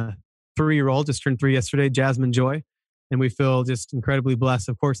Noel, and a 3-year-old, just turned 3 yesterday, Jasmine Joy. And we feel just incredibly blessed.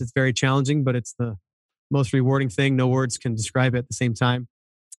 Of course, it's very challenging, but it's the most rewarding thing. No words can describe it at the same time.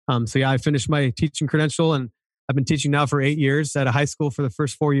 So yeah, I finished my teaching credential and I've been teaching now for 8 years at a high school for the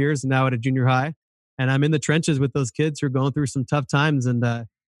first 4 years and now at a junior high. And I'm in the trenches with those kids who are going through some tough times, and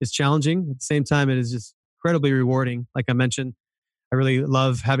it's challenging. At the same time, it is just incredibly rewarding. Like I mentioned, I really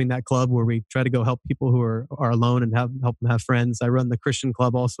love having that club where we try to go help people who are alone and help them have friends. I run the Christian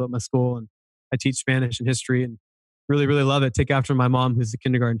club also at my school, and I teach Spanish and history, and really, really love it. Take after my mom, who's a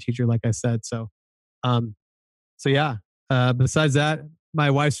kindergarten teacher, like I said. So yeah. Besides that,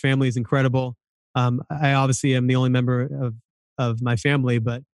 my wife's family is incredible. I obviously am the only member of my family,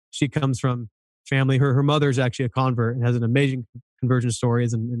 but she comes from family. Her mother is actually a convert and has an amazing conversion story.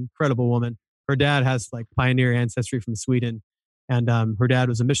 Is an incredible woman. Her dad has like pioneer ancestry from Sweden, and her dad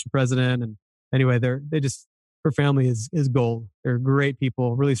was a mission president. And anyway, her family is gold. They're great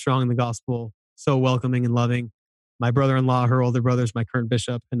people, really strong in the gospel, so welcoming and loving. My brother-in-law, her older brother, is my current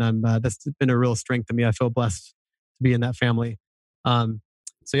bishop, and that's been a real strength to me. I feel blessed to be in that family.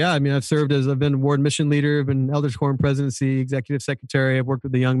 So yeah, I mean, I've been ward mission leader, I've been elders quorum presidency, executive secretary. I've worked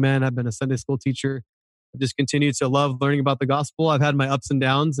with the young men. I've been a Sunday school teacher. I've just continued to love learning about the gospel. I've had my ups and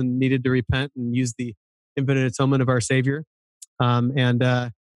downs and needed to repent and use the infinite atonement of our Savior.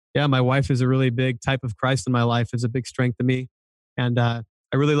 Yeah, my wife is a really big type of Christ in my life, is a big strength to me. And I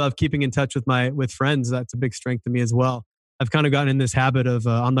really love keeping in touch with friends. That's a big strength to me as well. I've kind of gotten in this habit of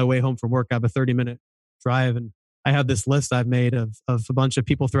on my way home from work, I have a 30-minute drive, and I have this list I've made of a bunch of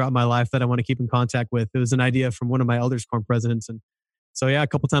people throughout my life that I want to keep in contact with. It was an idea from one of my elders quorum presidents. And so, yeah, a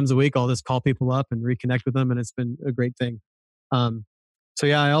couple times a week, I'll just call people up and reconnect with them. And it's been a great thing. So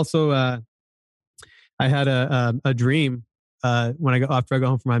yeah, I also, I had a dream after I got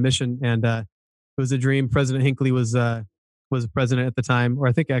home from my mission, and it was a dream. President Hinckley was president at the time, or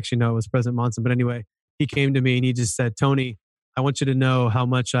I think actually no, it was President Monson. But anyway, he came to me and he just said, "Tony, I want you to know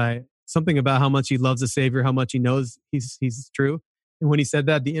something about how much he loves the Savior, how much he knows he's true." And when he said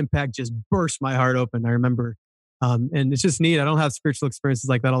that, the impact just burst my heart open. I remember, and it's just neat. I don't have spiritual experiences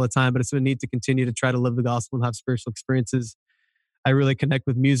like that all the time, but it's been neat to continue to try to live the gospel and have spiritual experiences. I really connect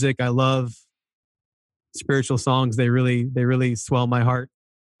with music. I love spiritual songs. They really swell my heart.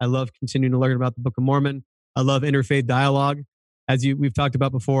 I love continuing to learn about the Book of Mormon. I love interfaith dialogue. As we've talked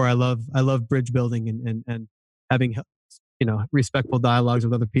about before, I love bridge building and having respectful dialogues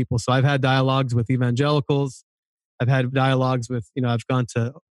with other people. So I've had dialogues with evangelicals. I've had dialogues with I've gone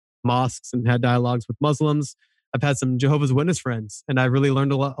to mosques and had dialogues with Muslims. I've had some Jehovah's Witness friends, and I really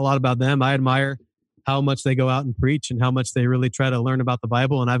learned a lot about them. I admire how much they go out and preach and how much they really try to learn about the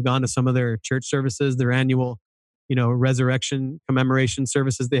Bible. And I've gone to some of their church services, their annual, resurrection commemoration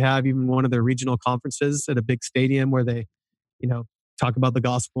services they have, even one of their regional conferences at a big stadium where they, talk about the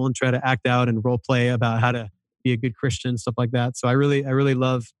gospel and try to act out and role play about how to be a good Christian, stuff like that. So I really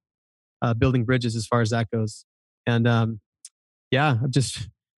love building bridges as far as that goes. And yeah, I've just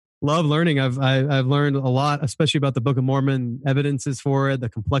love learning. I've learned a lot, especially about the Book of Mormon, evidences for it, the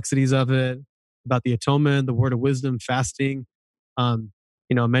complexities of it, about the atonement, the word of wisdom, fasting,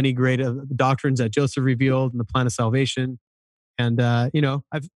 many great doctrines that Joseph revealed and the plan of salvation. And,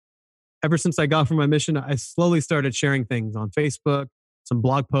 I've, ever since I got from my mission, I slowly started sharing things on Facebook, some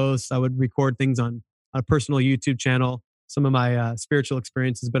blog posts. I would record things on a personal YouTube channel, some of my spiritual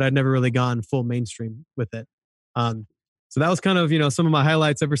experiences, but I'd never really gone full mainstream with it. So that was kind of, some of my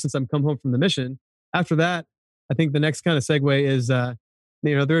highlights ever since I've come home from the mission. After that, I think the next kind of segue is,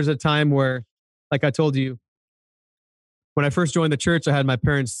 there's a time where, like I told you, when I first joined the church, I had my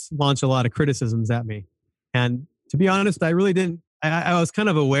parents launch a lot of criticisms at me. And to be honest, I really didn't. I was kind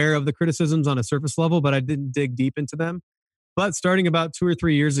of aware of the criticisms on a surface level, but I didn't dig deep into them. But starting about 2 or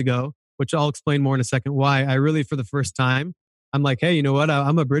 3 years ago, which I'll explain more in a second why, I really, for the first time, I'm like, hey, you know what?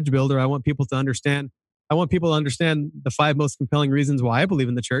 I'm a bridge builder. I want people to understand. I want people to understand the 5 most compelling reasons why I believe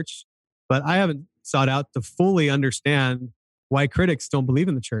in the church. But I haven't sought out to fully understand why critics don't believe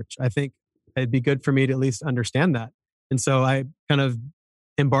in the church. I think it'd be good for me to at least understand that. And so I kind of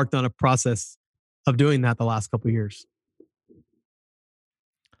embarked on a process of doing that the last couple of years.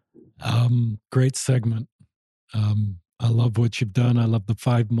 Great segment. I love what you've done. I love the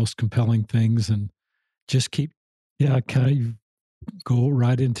 5 most compelling things, and just can I go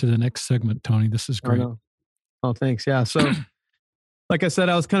right into the next segment, Tony? This is great. Oh, thanks. Yeah. So like I said,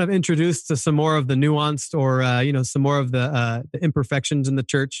 I was kind of introduced to some more of the nuanced or, some more of the imperfections in the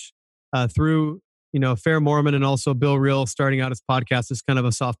church through, Fair Mormon, and also Bill Reel starting out his podcast is kind of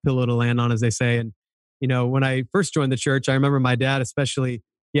a soft pillow to land on, as they say. And, when I first joined the church, I remember my dad especially,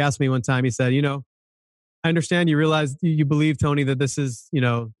 he asked me one time, he said, I understand you realize you believe, Tony, that this is,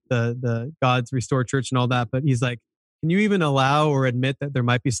 the God's restored church and all that. But he's like, can you even allow or admit that there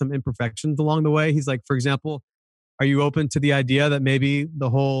might be some imperfections along the way? He's like, for example, are you open to the idea that maybe the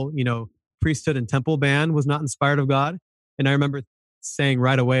whole, priesthood and temple ban was not inspired of God? And I remember saying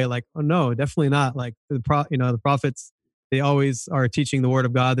right away, like, oh no, definitely not. Like the prophets, they always are teaching the word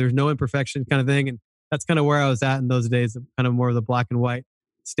of God. There's no imperfection kind of thing. And that's kind of where I was at in those days, kind of more of the black and white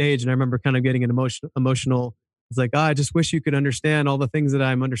stage. And I remember kind of getting an emotional. It's like, I just wish you could understand all the things that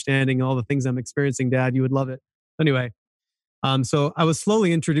I'm understanding, all the things I'm experiencing, Dad. You would love it. Anyway, so I was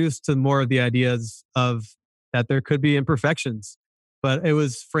slowly introduced to more of the ideas of that there could be imperfections, but it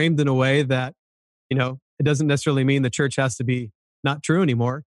was framed in a way that, it doesn't necessarily mean the church has to be not true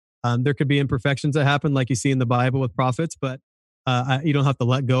anymore. There could be imperfections that happen, like you see in the Bible with prophets, but you don't have to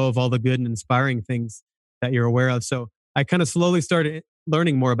let go of all the good and inspiring things that you're aware of. So I kind of slowly started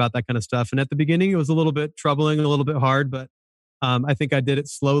learning more about that kind of stuff. And at the beginning, it was a little bit troubling, a little bit hard, but I think I did it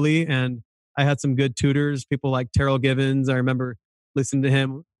slowly. And I had some good tutors, people like Terrell Givens. I remember listening to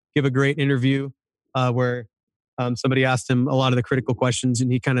him give a great interview where somebody asked him a lot of the critical questions,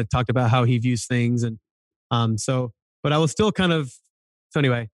 and he kind of talked about how he views things. And but I was still kind of, so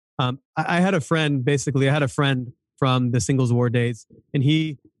anyway, I had a friend, basically, I had a friend from the Singles War days, and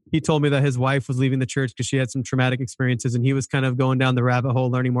he told me that his wife was leaving the church because she had some traumatic experiences, and he was kind of going down the rabbit hole,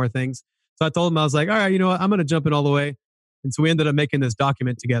 learning more things. So I told him, I was like, all right, you know what? I'm going to jump in all the way. And so we ended up making this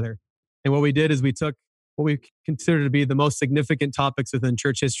document together. And what we did is we took what we consider to be the most significant topics within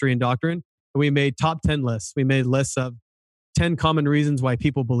church history and doctrine, and we made top 10 lists. We made lists of 10 common reasons why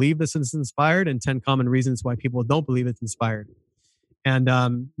people believe this is inspired and 10 common reasons why people don't believe it's inspired. And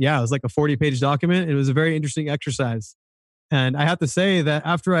it was like a 40-page document. It was a very interesting exercise. And I have to say that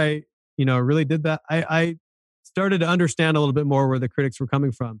after I, really did that, I started to understand a little bit more where the critics were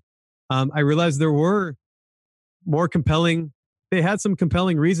coming from. I realized there were they had some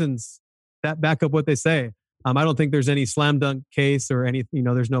compelling reasons that back up what they say. I don't think there's any slam dunk case or any,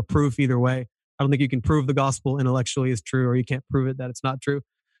 there's no proof either way. I don't think you can prove the gospel intellectually is true, or you can't prove it that it's not true.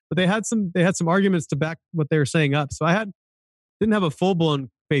 But they had some arguments to back what they were saying up. So didn't have a full blown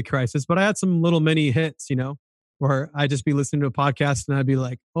faith crisis, but I had some little mini hits, where I'd just be listening to a podcast and I'd be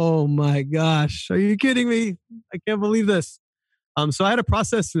like, oh my gosh, are you kidding me? I can't believe this. So I had to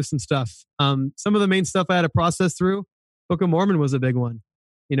process through some stuff. Some of the main stuff I had to process through, Book of Mormon was a big one,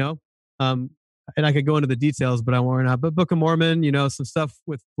 and I could go into the details, but I won't now. But Book of Mormon, some stuff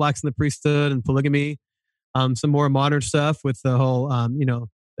with blacks in the priesthood and polygamy, some more modern stuff with the whole, the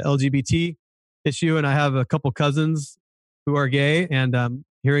LGBT issue. And I have a couple cousins who are gay, and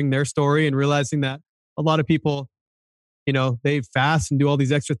hearing their story and realizing that a lot of people, they fast and do all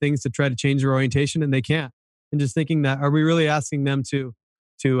these extra things to try to change their orientation, and they can't. And just thinking that, are we really asking them to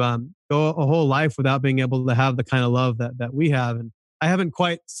go a whole life without being able to have the kind of love that we have? And I haven't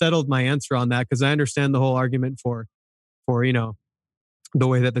quite settled my answer on that, because I understand the whole argument for the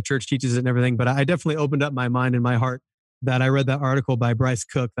way that the church teaches it and everything. But I definitely opened up my mind and my heart that I read that article by Bryce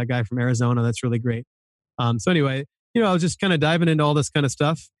Cook, that guy from Arizona. That's really great. So anyway, I was just kind of diving into all this kind of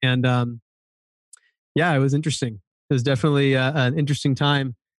stuff. And it was interesting. It was definitely an interesting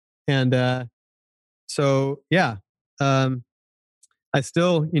time. And I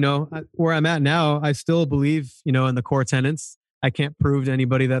still, where I'm at now, I still believe, in the core tenets. I can't prove to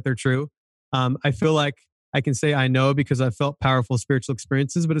anybody that they're true. I feel like I can say I know because I've felt powerful spiritual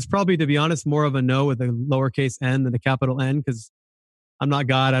experiences, but it's probably, to be honest, more of a no with a lowercase n than a capital N, because I'm not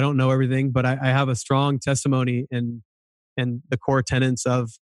God. I don't know everything, but I have a strong testimony in the core tenets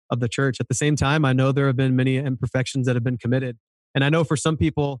of the church. At the same time, I know there have been many imperfections that have been committed. And I know for some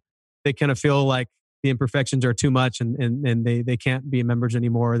people, they kind of feel like the imperfections are too much and they can't be members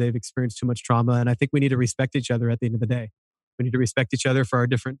anymore. They've experienced too much trauma. And I think we need to respect each other at the end of the day. We need to respect each other for our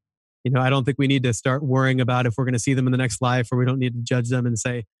different, I don't think we need to start worrying about if we're going to see them in the next life, or we don't need to judge them and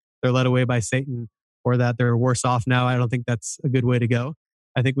say they're led away by Satan or that they're worse off now. I don't think that's a good way to go.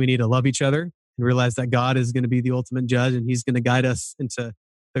 I think we need to love each other and realize that God is going to be the ultimate judge, and he's going to guide us into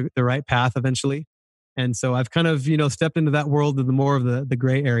the right path eventually. And so I've kind of, stepped into that world of the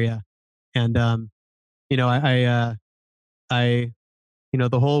gray area. And, the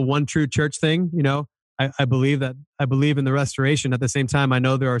whole one true church thing, I believe in the restoration. At the same time, I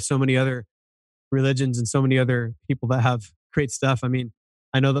know there are so many other religions and so many other people that have great stuff. I mean,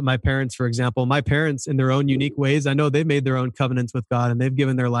 I know that my parents, for example, in their own unique ways, I know they've made their own covenants with God, and they've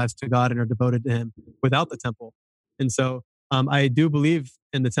given their lives to God and are devoted to him without the temple. And so I do believe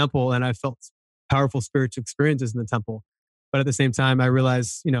in the temple, and I felt powerful spiritual experiences in the temple. But at the same time, I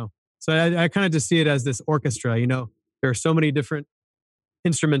realize, so I kind of just see it as this orchestra. There are so many different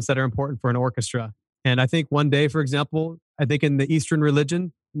instruments that are important for an orchestra. And I think one day, for example, I think in the Eastern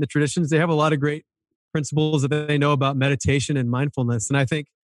religion, in the traditions, they have a lot of great principles that they know about meditation and mindfulness. And I think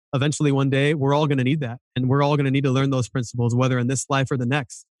eventually one day we're all going to need that. And we're all going to need to learn those principles, whether in this life or the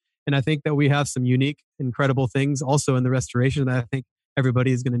next. And I think that we have some unique, incredible things also in the restoration that I think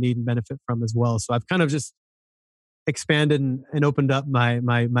everybody is going to need and benefit from as well. So I've kind of just expanded and opened up my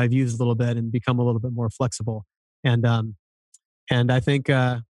views a little bit and become a little bit more flexible. And I think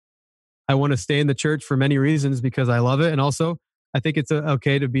I want to stay in the church for many reasons, because I love it. And also, I think it's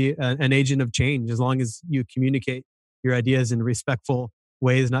okay to be an agent of change as long as you communicate your ideas in respectful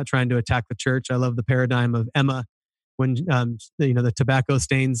ways, not trying to attack the church. I love the paradigm of Emma when the tobacco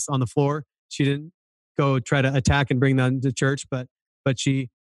stains on the floor. She didn't go try to attack and bring them to church, but she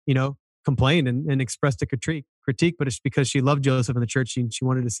complained and expressed a critique. But it's because she loved Joseph and the church. She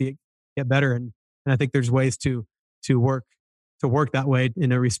wanted to see it get better, and I think there's ways to work that way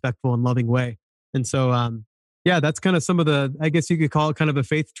in a respectful and loving way. And so that's kind of some of the, I guess you could call it kind of a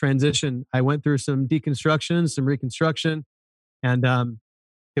faith transition. I went through some deconstruction, some reconstruction, and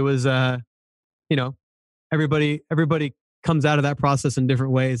it was everybody comes out of that process in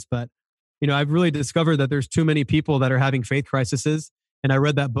different ways. But, I've really discovered that there's too many people that are having faith crises. And I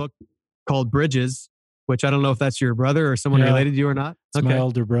read that book called Bridges, which I don't know if that's your brother or someone related to you or not. It's my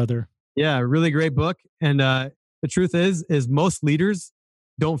older brother. Yeah, really great book. And the truth is most leaders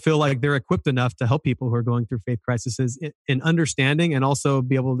don't feel like they're equipped enough to help people who are going through faith crises in understanding and also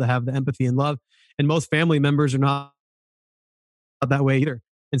be able to have the empathy and love. And most family members are not that way either.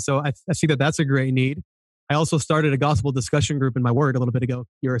 And so I see that that's a great need. I also started a gospel discussion group in my word a little bit ago, a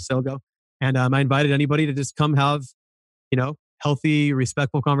year or so ago. And I invited anybody to just come have, healthy,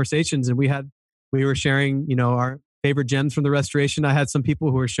 respectful conversations. And we were sharing, our favorite gems from the restoration. I had some people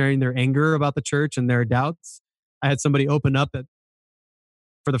who were sharing their anger about the church and their doubts. I had somebody open up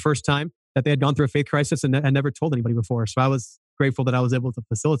for the first time that they had gone through a faith crisis and never told anybody before. So I was grateful that I was able to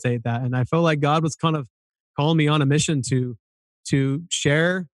facilitate that. And I felt like God was kind of calling me on a mission to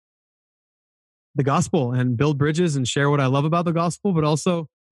share the gospel and build bridges and share what I love about the gospel, but also,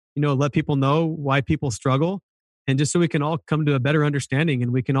 let people know why people struggle. And just so we can all come to a better understanding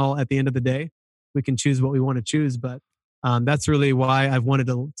and we can all, at the end of the day, we can choose what we want to choose. But that's really why I've wanted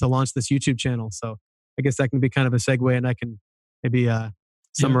to launch this YouTube channel. So I guess that can be kind of a segue and I can maybe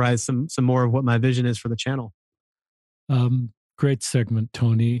summarize some more of what my vision is for the channel. Great segment,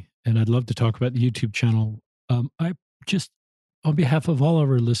 Tony. And I'd love to talk about the YouTube channel. I just, on behalf of all of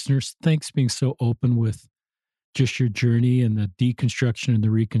our listeners, thanks being so open with just your journey and the deconstruction and the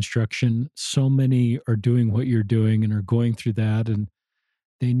reconstruction. So many are doing what you're doing and are going through that, and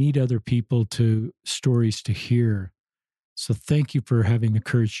they need other people stories to hear. So thank you for having the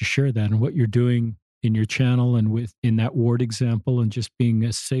courage to share that and what you're doing in your channel and in that ward example, and just being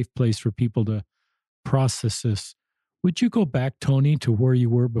a safe place for people to process this. Would you go back, Tony, to where you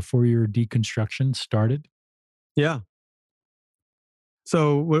were before your deconstruction started? Yeah.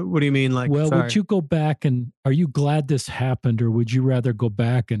 So what do you mean? Would you go back and are you glad this happened, or would you rather go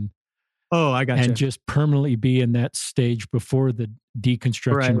back and I got and just permanently be in that stage before the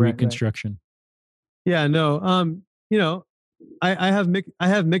deconstruction, reconstruction? Right. Yeah, no. I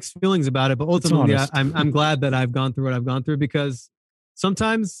have mixed feelings about it, but ultimately I'm glad that I've gone through what I've gone through, because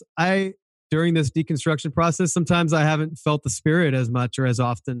sometimes during this deconstruction process, sometimes I haven't felt the Spirit as much or as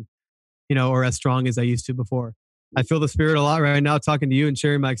often, or as strong as I used to before. I feel the Spirit a lot right now talking to you and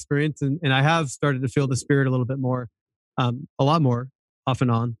sharing my experience. And I have started to feel the Spirit a little bit more, a lot more off and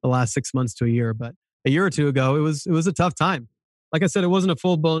on the last 6 months to a year. But a year or two ago, it was a tough time. Like I said, it wasn't a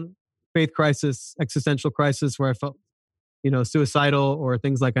full-blown faith crisis, existential crisis where I felt, suicidal or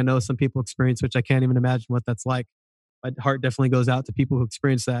things like I know some people experience, which I can't even imagine what that's like. My heart definitely goes out to people who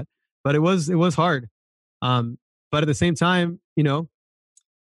experience that. But it was hard. But at the same time,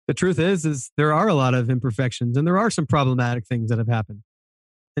 the truth is there are a lot of imperfections and there are some problematic things that have happened.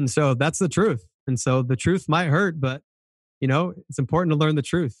 And so that's the truth. And so the truth might hurt, but, it's important to learn the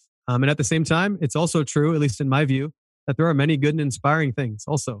truth. And at the same time, it's also true, at least in my view, that there are many good and inspiring things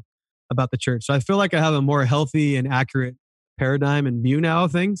also about the church. So I feel like I have a more healthy and accurate paradigm and view now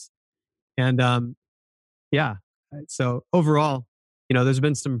of things. And so overall, there's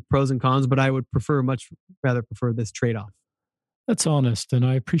been some pros and cons, but I would much rather prefer this trade-off. That's honest. And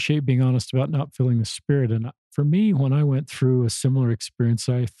I appreciate being honest about not feeling the Spirit. And for me, when I went through a similar experience,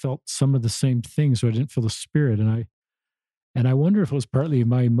 I felt some of the same things, so I didn't feel the Spirit. And I wonder if it was partly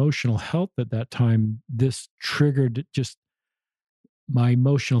my emotional health at that time. This triggered my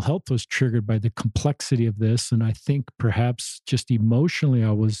emotional health was triggered by the complexity of this. And I think perhaps just emotionally,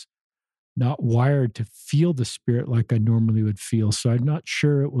 I was not wired to feel the Spirit like I normally would feel. So I'm not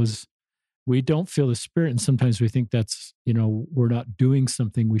sure it was, we don't feel the Spirit. And sometimes we think that's, we're not doing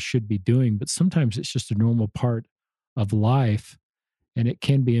something we should be doing, but sometimes it's just a normal part of life. And it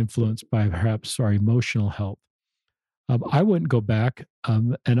can be influenced by perhaps our emotional health. I wouldn't go back.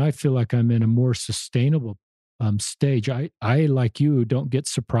 And I feel like I'm in a more sustainable stage. I, like you, don't get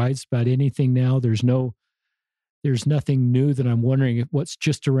surprised about anything now. There's nothing new that I'm wondering what's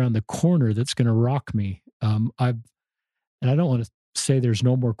just around the corner that's going to rock me. And I don't want to say there's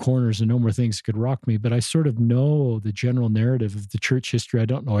no more corners and no more things that could rock me, but I sort of know the general narrative of the church history. I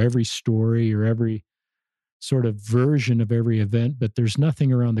don't know every story or every sort of version of every event, but there's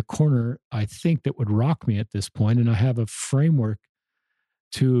nothing around the corner, I think, that would rock me at this point. And I have a framework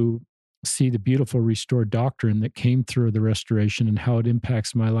to see the beautiful restored doctrine that came through the restoration and how it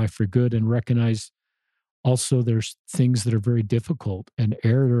impacts my life for good, and recognize also there's things that are very difficult and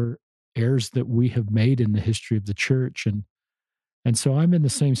errors that we have made in the history of the church. And so I'm in the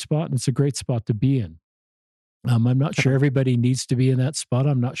same spot, and it's a great spot to be in. I'm not sure everybody needs to be in that spot.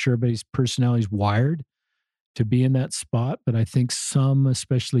 I'm not sure everybody's personality is wired to be in that spot, but I think some,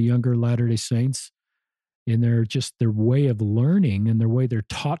 especially younger Latter-day Saints, in their way of learning and their way they're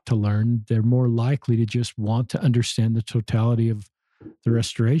taught to learn, they're more likely to just want to understand the totality of the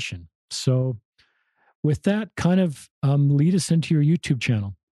restoration. So, with that, kind of lead us into your YouTube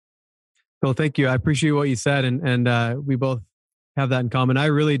channel. Well, thank you. I appreciate what you said, and we both have that in common. I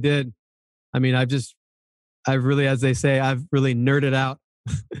really did. I mean, I've really, as they say, I've really nerded out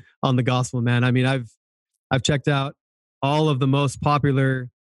on the gospel, man. I mean, I've checked out all of the most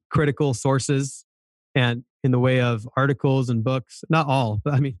popular critical sources, and in the way of articles and books, not all,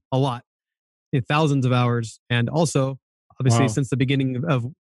 but I mean a lot, in thousands of hours, and also obviously Wow. since the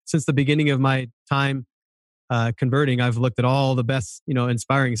beginning of my time converting, I've looked at all the best,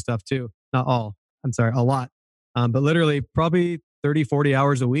 inspiring stuff too. Not all, I'm sorry, a lot, but literally probably 30, 40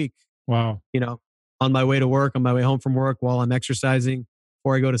 hours a week. Wow. On my way to work, on my way home from work, while I'm exercising,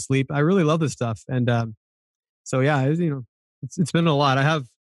 before I go to sleep. I really love this stuff, and so yeah, it's been a lot. I have,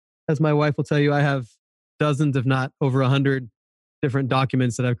 as my wife will tell you, I have dozens, if not over 100, different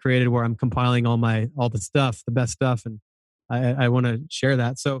documents that I've created where I'm compiling all the stuff, the best stuff, and I want to share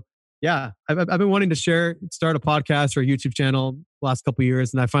that. So yeah, I've been wanting to start a podcast or a YouTube channel the last couple of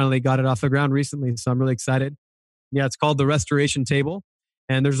years, and I finally got it off the ground recently. So I'm really excited. Yeah, it's called The Restoration Table,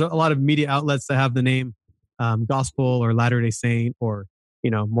 and there's a lot of media outlets that have the name Gospel or Latter-day Saint or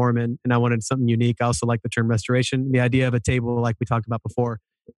Mormon, and I wanted something unique. I also like the term restoration, the idea of a table, like we talked about before,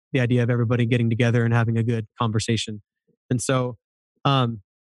 the idea of everybody getting together and having a good conversation. And so,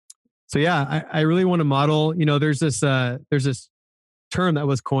 yeah, I really want to model. There's this term that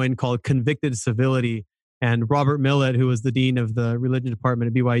was coined called convicted civility, and Robert Millett, who was the dean of the religion department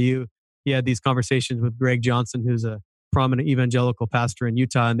at BYU, he had these conversations with Greg Johnson, who's a prominent evangelical pastor in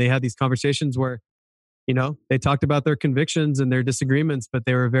Utah, and they had these conversations where they talked about their convictions and their disagreements, but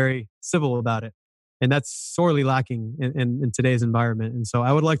they were very civil about it. And that's sorely lacking in today's environment. And so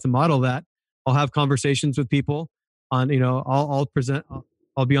I would like to model that. I'll have conversations with people on,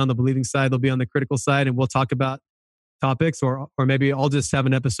 I'll be on the believing side, they'll be on the critical side, and we'll talk about topics, or maybe I'll just have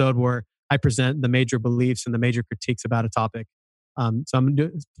an episode where I present the major beliefs and the major critiques about a topic. So I'm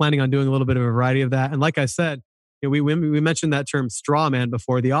planning on doing a little bit of a variety of that. And like I said, we mentioned that term straw man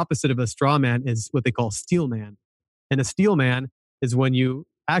before. The opposite of a straw man is what they call steel man. And a steel man is when you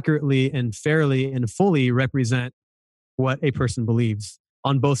accurately and fairly and fully represent what a person believes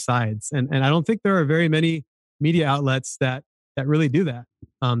on both sides. And I don't think there are very many media outlets that really do that.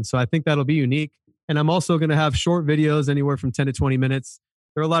 So I think that'll be unique. And I'm also going to have short videos, anywhere from 10 to 20 minutes.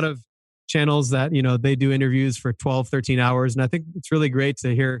 There are a lot of channels that, they do interviews for 12, 13 hours. And I think it's really great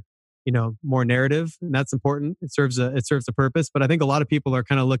to hear, more narrative, and that's important. It serves a purpose. But I think a lot of people are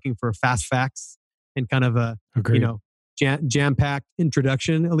kind of looking for fast facts and kind of a, Agreed. Jam-packed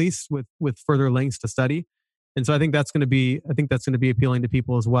introduction, at least with further links to study. And so I think that's going to be appealing to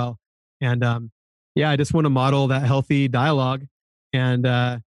people as well. And I just want to model that healthy dialogue. And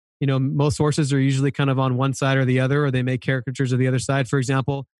most sources are usually kind of on one side or the other, or they make caricatures of the other side. For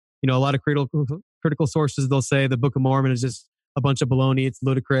example, a lot of critical sources, they'll say the Book of Mormon is just a bunch of baloney. It's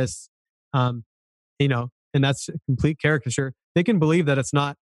ludicrous. And that's a complete caricature. They can believe that it's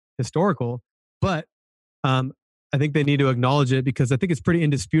not historical, but I think they need to acknowledge it, because I think it's pretty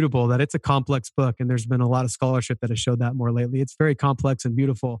indisputable that it's a complex book. And there's been a lot of scholarship that has showed that more lately. It's very complex and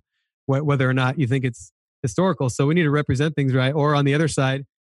beautiful, whether or not you think it's historical. So we need to represent things right. Or on the other side,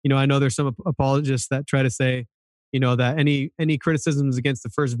 I know there's some apologists that try to say, that any criticisms against the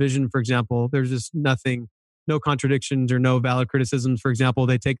first vision, for example, there's just no contradictions or no valid criticisms. For example,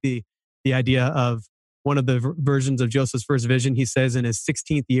 they take the idea of one of the versions of Joseph's first vision. He says in his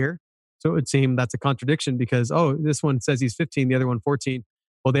 16th year. So it would seem that's a contradiction, because, this one says he's 15, the other one 14.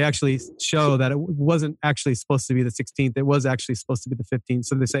 Well, they actually show that it wasn't actually supposed to be the 16th. It was actually supposed to be the 15th.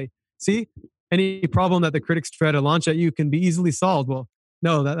 So they say, see, any problem that the critics try to launch at you can be easily solved. Well,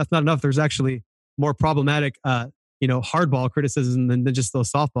 no, that's not enough. There's actually more problematic, hardball criticism than just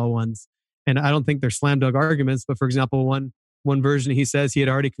those softball ones. And I don't think they're slam dunk arguments. But for example, one version, he says he had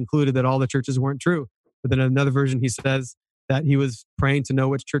already concluded that all the churches weren't true. But then another version, he says that he was praying to know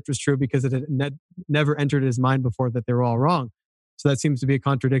which church was true because it had never entered his mind before that they were all wrong. So that seems to be a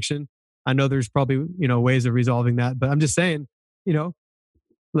contradiction. I know there's probably, ways of resolving that, but I'm just saying,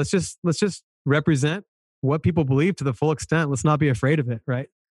 let's just represent what people believe to the full extent. Let's not be afraid of it, right?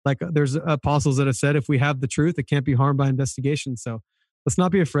 Like there's apostles that have said, if we have the truth, it can't be harmed by investigation. So let's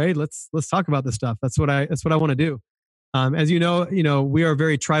not be afraid. Let's talk about this stuff. That's what I want to do. As you know, we are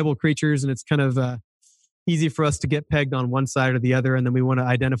very tribal creatures, and it's kind of easy for us to get pegged on one side or the other, and then we want to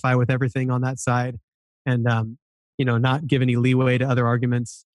identify with everything on that side, and not give any leeway to other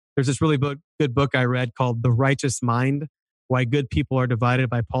arguments. There's this really good book I read called "The Righteous Mind: Why Good People Are Divided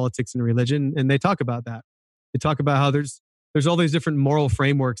by Politics and Religion," and they talk about that. They talk about how there's all these different moral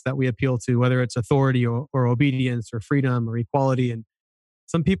frameworks that we appeal to, whether it's authority or obedience or freedom or equality. And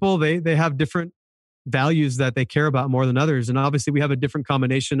some people, they have different values that they care about more than others. And obviously we have a different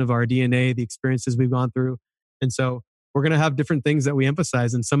combination of our DNA, the experiences we've gone through. And so we're going to have different things that we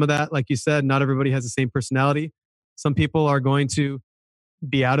emphasize. And some of that, like you said, not everybody has the same personality. Some people are going to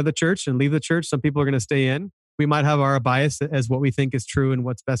be out of the church and leave the church. Some people are going to stay in. We might have our bias as what we think is true and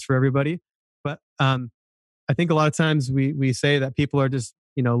what's best for everybody. But I think a lot of times we say that people are just,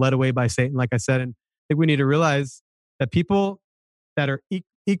 led away by Satan, like I said. And I think we need to realize that people that are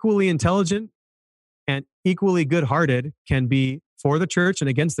equally intelligent and equally good-hearted can be for the church and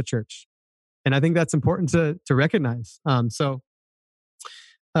against the church. And I think that's important to recognize. So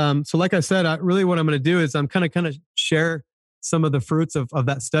like I said, really what I'm going to do is I'm kind of share some of the fruits of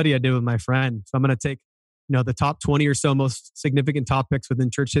that study I did with my friend. So I'm going to take, the top 20 or so most significant topics within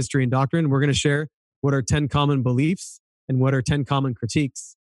church history and doctrine. We're going to share what are 10 common beliefs and what are 10 common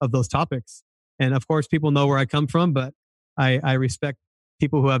critiques of those topics. And of course, people know where I come from, but I respect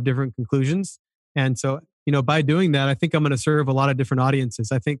people who have different conclusions. And so, by doing that, I think I'm going to serve a lot of different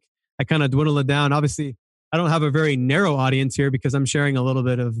audiences. I think I kind of dwindle it down. Obviously, I don't have a very narrow audience here because I'm sharing a little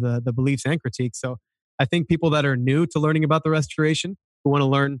bit of the beliefs and critiques. So I think people that are new to learning about the restoration, who want to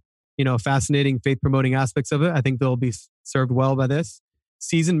learn, fascinating faith promoting aspects of it, I think they'll be served well by this.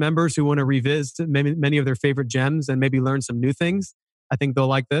 Seasoned members who want to revisit many of their favorite gems and maybe learn some new things, I think they'll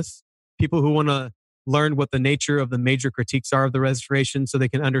like this. People who want to learn what the nature of the major critiques are of the restoration so they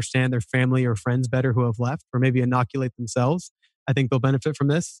can understand their family or friends better who have left, or maybe inoculate themselves, I think they'll benefit from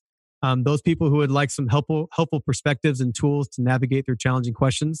this. Those people who would like some helpful perspectives and tools to navigate through challenging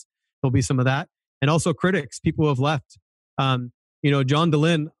questions, there'll be some of that. And also critics, people who have left. John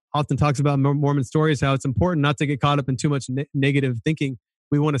Dehlin often talks about Mormon stories, how it's important not to get caught up in too much negative thinking.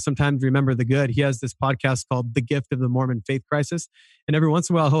 We want to sometimes remember the good. He has this podcast called The Gift of the Mormon Faith Crisis. And every once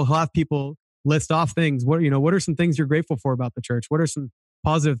in a while, he'll have people list off things. What are some things you're grateful for about the church? What are some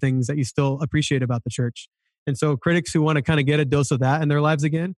positive things that you still appreciate about the church? And so critics who want to kind of get a dose of that in their lives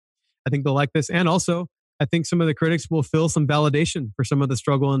again, I think they'll like this. And also, I think some of the critics will feel some validation for some of the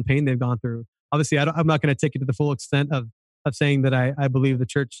struggle and pain they've gone through. Obviously, I'm not going to take it to the full extent of saying that I believe the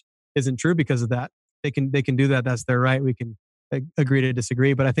church isn't true because of that. They can do that. That's their right. We can agree to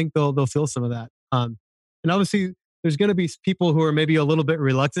disagree, but I think they'll feel some of that. And obviously, there's going to be people who are maybe a little bit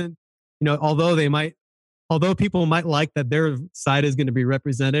reluctant. Although people might like that their side is going to be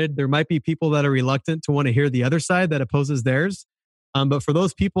represented, there might be people that are reluctant to want to hear the other side that opposes theirs. But for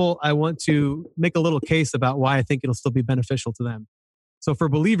those people, I want to make a little case about why I think it'll still be beneficial to them. So for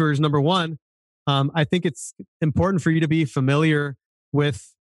believers, number one, I think it's important for you to be familiar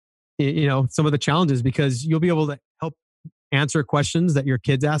with, some of the challenges, because you'll be able to help answer questions that your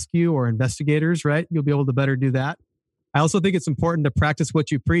kids ask you or investigators, right? You'll be able to better do that. I also think it's important to practice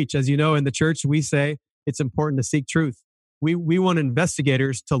what you preach. As you know, in the church, we say it's important to seek truth. We want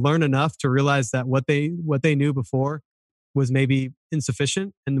investigators to learn enough to realize that what they knew before was maybe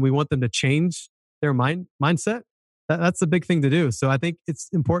insufficient, and we want them to change their mindset. That's the big thing to do. So I think it's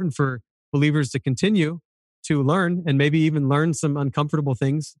important for believers to continue to learn and maybe even learn some uncomfortable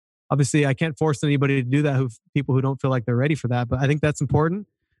things. Obviously, I can't force anybody to do that, people who don't feel like they're ready for that, but I think that's important.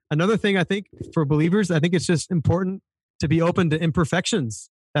 Another thing I think for believers, I think it's just important to be open to imperfections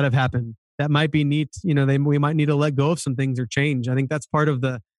that have happened that might be neat. We might need to let go of some things or change. I think that's part of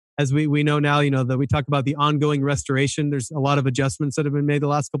as we know now, that we talk about the ongoing restoration. There's a lot of adjustments that have been made the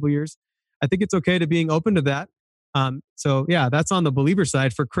last couple of years. I think it's okay to being open to that. So yeah, that's on the believer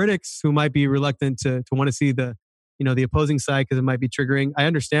side. For critics who might be reluctant to want to see the opposing side because it might be triggering, I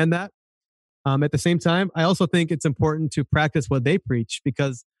understand that. At the same time, I also think it's important to practice what they preach,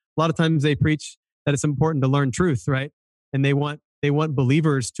 because a lot of times they preach that it's important to learn truth, right? And they want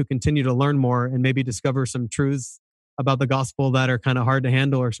believers to continue to learn more and maybe discover some truths about the gospel that are kind of hard to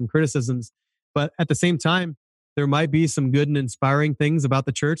handle, or some criticisms. But at the same time, there might be some good and inspiring things about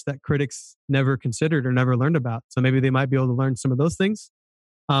the church that critics never considered or never learned about. So maybe they might be able to learn some of those things.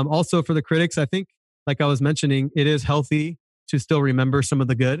 Also for the critics, I think, like I was mentioning, it is healthy to still remember some of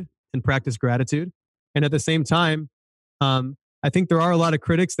the good and practice gratitude. And at the same time, I think there are a lot of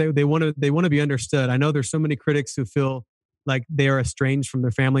critics that they want to be understood. I know there's so many critics who feel like they are estranged from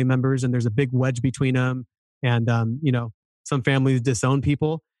their family members and there's a big wedge between them. And, some families disown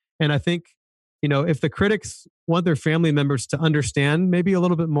people. And I think, if the critics want their family members to understand maybe a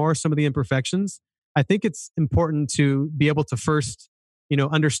little bit more some of the imperfections, I think it's important to be able to first,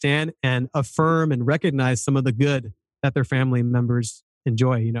 understand and affirm and recognize some of the good that their family members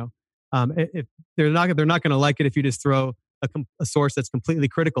enjoy. If they're not going to like it if you just throw a source that's completely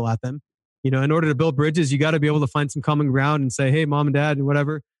critical at them. in order to build bridges, you got to be able to find some common ground and say, hey, mom and dad,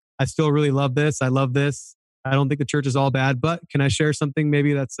 whatever, I still really love this. I love this. I don't think the church is all bad, but can I share something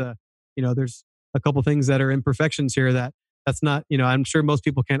maybe that's there's a couple things that are imperfections here that's not, I'm sure most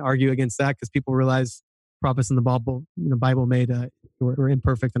people can't argue against that because people realize prophets in the Bible made were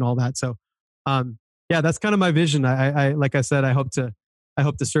imperfect and all that. So, yeah, that's kind of my vision. I like I said, I hope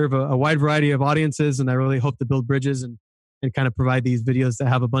to serve a wide variety of audiences, and I really hope to build bridges and kind of provide these videos that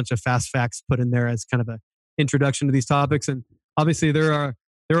have a bunch of fast facts put in there as kind of an introduction to these topics. And obviously, there are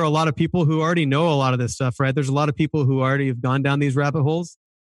a lot of people who already know a lot of this stuff, right? There's a lot of people who already have gone down these rabbit holes.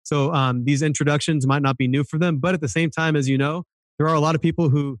 So these introductions might not be new for them, but at the same time, as you know, there are a lot of people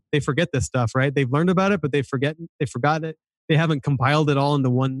who they forget this stuff, right? They've learned about it, but they forgot it. They haven't compiled it all into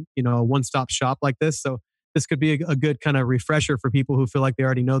one-stop shop like this. So this could be a good kind of refresher for people who feel like they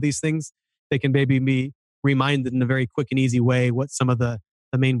already know these things. They can maybe be reminded in a very quick and easy way what some of the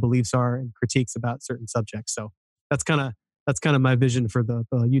main beliefs are and critiques about certain subjects. So that's kind of my vision for the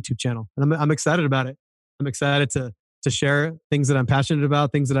YouTube channel, and I'm excited about it. I'm excited to share things that I'm passionate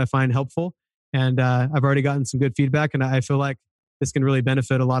about, things that I find helpful, and I've already gotten some good feedback, and I feel like this can really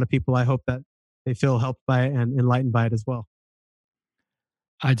benefit a lot of people. I hope that they feel helped by it and enlightened by it as well.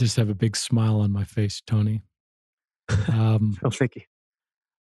 I just have a big smile on my face, Tony. Thank you.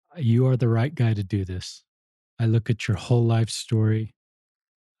 You are the right guy to do this. I look at your whole life story,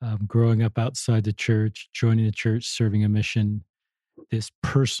 growing up outside the church, joining the church, serving a mission, this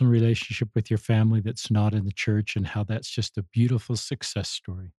personal relationship with your family that's not in the church, and how that's just a beautiful success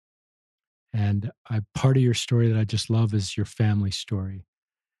story. And part of your story that I just love is your family story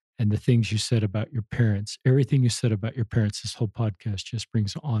and the things you said about your parents. Everything you said about your parents, this whole podcast just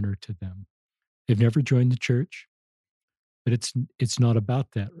brings honor to them. They've never joined the church, but it's not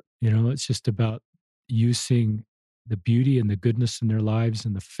about that. It's just about you seeing the beauty and the goodness in their lives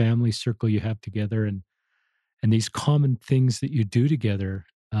and the family circle you have together, and these common things that you do together,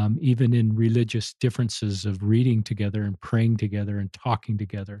 even in religious differences of reading together and praying together and talking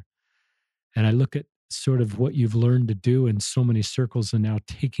together. And I look at sort of what you've learned to do in so many circles, and now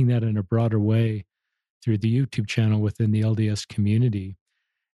taking that in a broader way through the YouTube channel within the LDS community,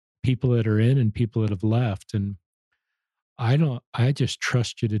 people that are in and people that have left. And I just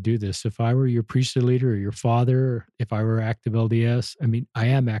trust you to do this. If I were your priesthood leader or your father, if I were active LDS, I mean, I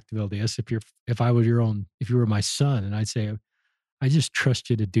am active LDS. If you were my son, and I'd say, I just trust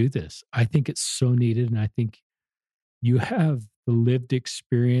you to do this. I think it's so needed. And I think you have the lived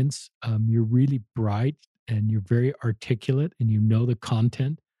experience. You're really bright and you're very articulate, and you know the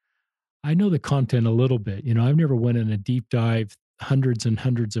content. I know the content a little bit. I've never went in a deep dive, hundreds and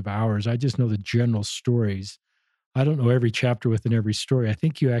hundreds of hours. I just know the general stories. I don't know every chapter within every story. I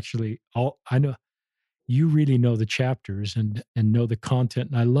think I know you really know the chapters and know the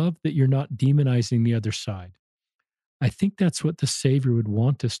content. And I love that you're not demonizing the other side. I think that's what the Savior would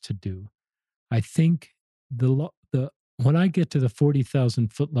want us to do. I think when I get to the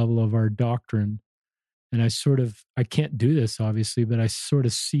 40,000 foot level of our doctrine, and I can't do this obviously, but I sort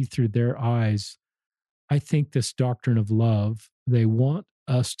of see through their eyes. I think this doctrine of love, they want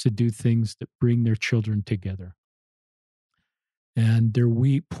us to do things that bring their children together. And they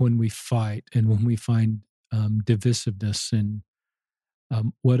weep when we fight and when we find divisiveness and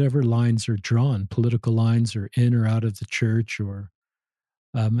whatever lines are drawn, political lines or in or out of the church,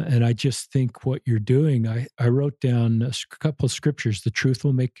 and I just think what you're doing, I wrote down a couple of scriptures. The truth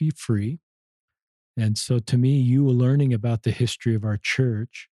will make you free. And so to me, you learning about the history of our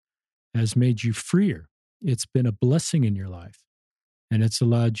church has made you freer. It's been a blessing in your life. And it's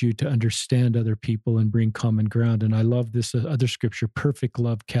allowed you to understand other people and bring common ground. And I love this other scripture, perfect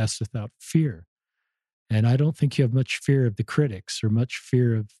love casteth out fear. And I don't think you have much fear of the critics or much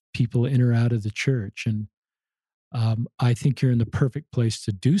fear of people in or out of the church. And I think you're in the perfect place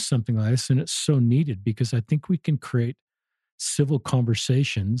to do something like this. And it's so needed because I think we can create civil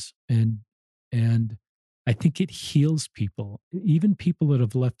conversations and I think it heals people, even people that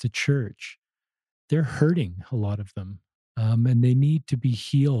have left the church. They're hurting, a lot of them. And they need to be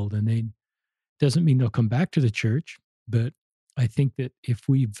healed. And they doesn't mean they'll come back to the church, but I think that if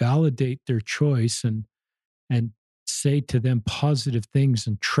we validate their choice and say to them positive things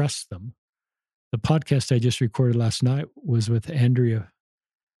and trust them. The podcast I just recorded last night was with Andrea,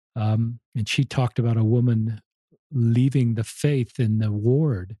 and she talked about a woman leaving the faith in the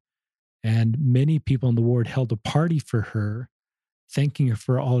ward, and many people in the ward held a party for her, thanking her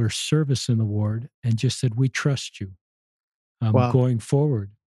for all her service in the ward, and just said, "We trust you." Wow. Going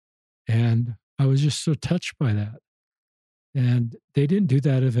forward. And I was just so touched by that. And they didn't do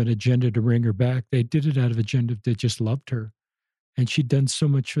that of an agenda to bring her back. They did it out of agenda that just loved her. and she'd done so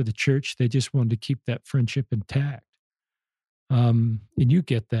much for the church. They just wanted to keep that friendship intact. And you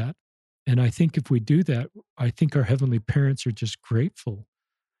get that. And I think if we do that, I think our heavenly parents are just grateful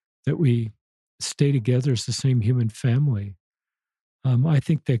that we stay together as the same human family. I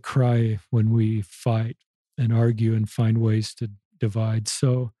think they cry when we fight and argue and find ways to divide.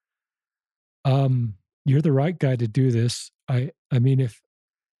 So you're the right guy to do this. I mean, if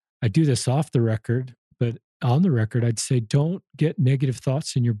I do this off the record, but on the record, I'd say don't get negative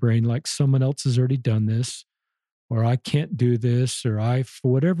thoughts in your brain like someone else has already done this, or I can't do this, or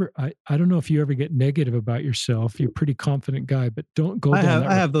whatever. I don't know if you ever get negative about yourself. You're a pretty confident guy, but don't go down that road.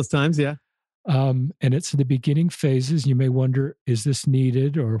 I have those times, yeah. And it's in the beginning phases. You may wonder, is this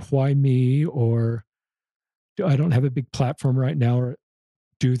needed, or why me, or I don't have a big platform right now, or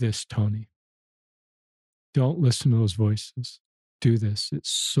do this, Tony. Don't listen to those voices. Do this. It's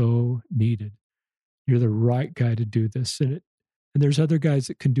so needed. You're the right guy to do this. And there's other guys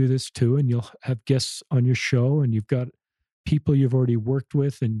that can do this too. And you'll have guests on your show, and you've got people you've already worked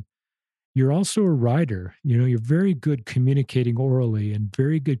with. And you're also a writer. You know, you're very good communicating orally and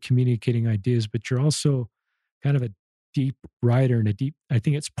very good communicating ideas, but you're also kind of a deep writer and I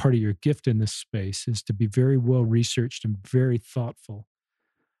think it's part of your gift in this space is to be very well researched and very thoughtful.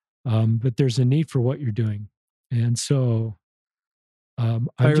 But there's a need for what you're doing. And so I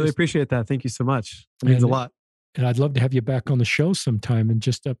really appreciate that. Thank you so much. It means a lot. And I'd love to have you back on the show sometime and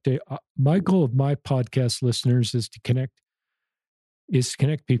just update. My goal of my podcast listeners is to connect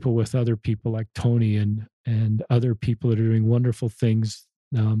people with other people like Tony and other people that are doing wonderful things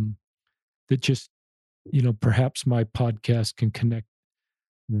that just, you know, perhaps my podcast can connect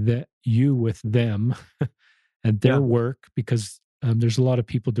you with them and their work, because there's a lot of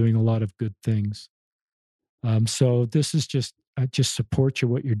people doing a lot of good things. So this is I just support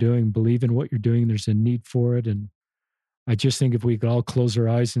what you're doing, believe in what you're doing. There's a need for it. And I just think if we could all close our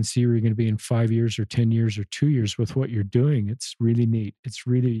eyes and see where you're going to be in 5 years or 10 years or 2 years with what you're doing, it's really neat. It's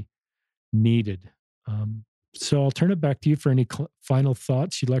really needed. So I'll turn it back to you for any final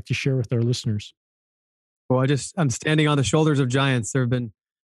thoughts you'd like to share with our listeners. Well, I'm standing on the shoulders of giants. There have been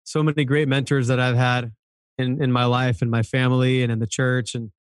so many great mentors that I've had in my life and my family and in the church.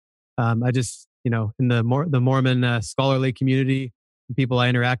 And I just, you know, in the Mormon scholarly community, people I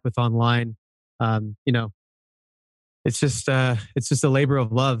interact with online, you know, it's just a labor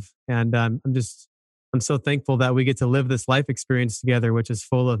of love. And I'm so thankful that we get to live this life experience together, which is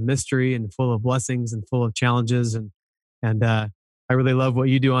full of mystery and full of blessings and full of challenges. And I really love what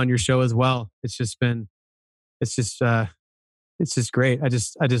you do on your show as well. It's just great. I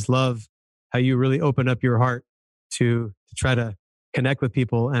just love how you really open up your heart to try to connect with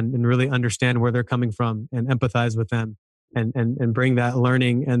people and really understand where they're coming from and empathize with them and bring that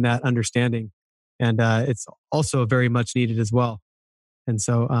learning and that understanding. And it's also very much needed as well. And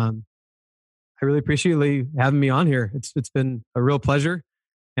so I really appreciate you having me on here. It's been a real pleasure.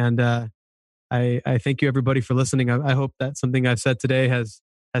 And I thank you everybody for listening. I hope that something I've said today has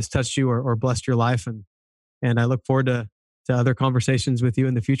touched you or blessed your life. And I look forward to other conversations with you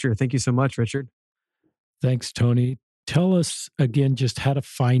in the future. Thank you so much, Richard. Thanks, Tony. Tell us again just how to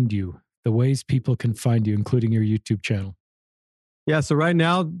find you, the ways people can find you, including your YouTube channel. Yeah, so right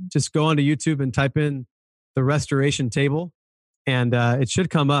now, just go onto YouTube and type in the Restoration Table, and it should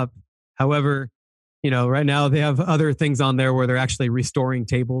come up. However, you know, right now they have other things on there where they're actually restoring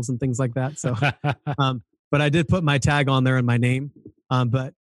tables and things like that. So, but I did put my tag on there and my name.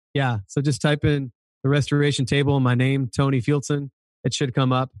 But yeah, so just type in the Restoration Table and my name, Tony Fieldson. It should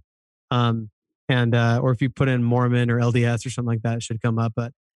come up. Or if you put in Mormon or LDS or something like that, it should come up.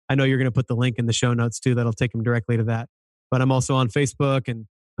 But I know you're going to put the link in the show notes too. That'll take them directly to that. But I'm also on Facebook, and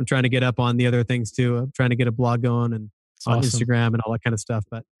I'm trying to get up on the other things too. I'm trying to get a blog going and on Instagram and all that kind of stuff.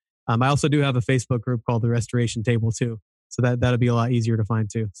 But I also do have a Facebook group called the Restoration Table too. So that'll be a lot easier to find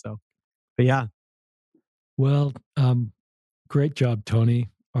too. So, but yeah. Well, great job, Tony.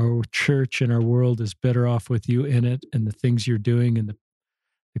 Our church and our world is better off with you in it, and the things you're doing, and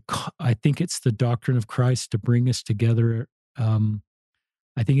I think it's the doctrine of Christ to bring us together.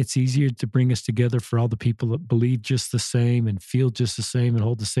 I think it's easier to bring us together for all the people that believe just the same and feel just the same and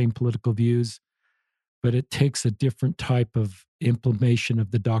hold the same political views. But it takes a different type of implementation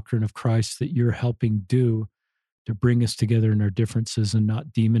of the doctrine of Christ that you're helping do to bring us together in our differences and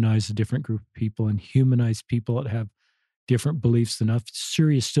not demonize a different group of people and humanize people that have different beliefs enough.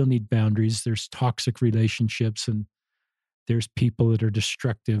 Sure, you still need boundaries. There's toxic relationships and there's people that are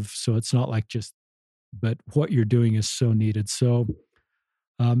destructive. So it's not like but what you're doing is so needed. So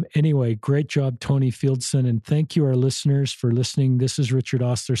anyway, great job, Tony Fieldson. And thank you, our listeners, for listening. This is Richard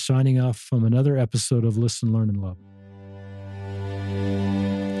Ostler signing off from another episode of Listen, Learn, and Love.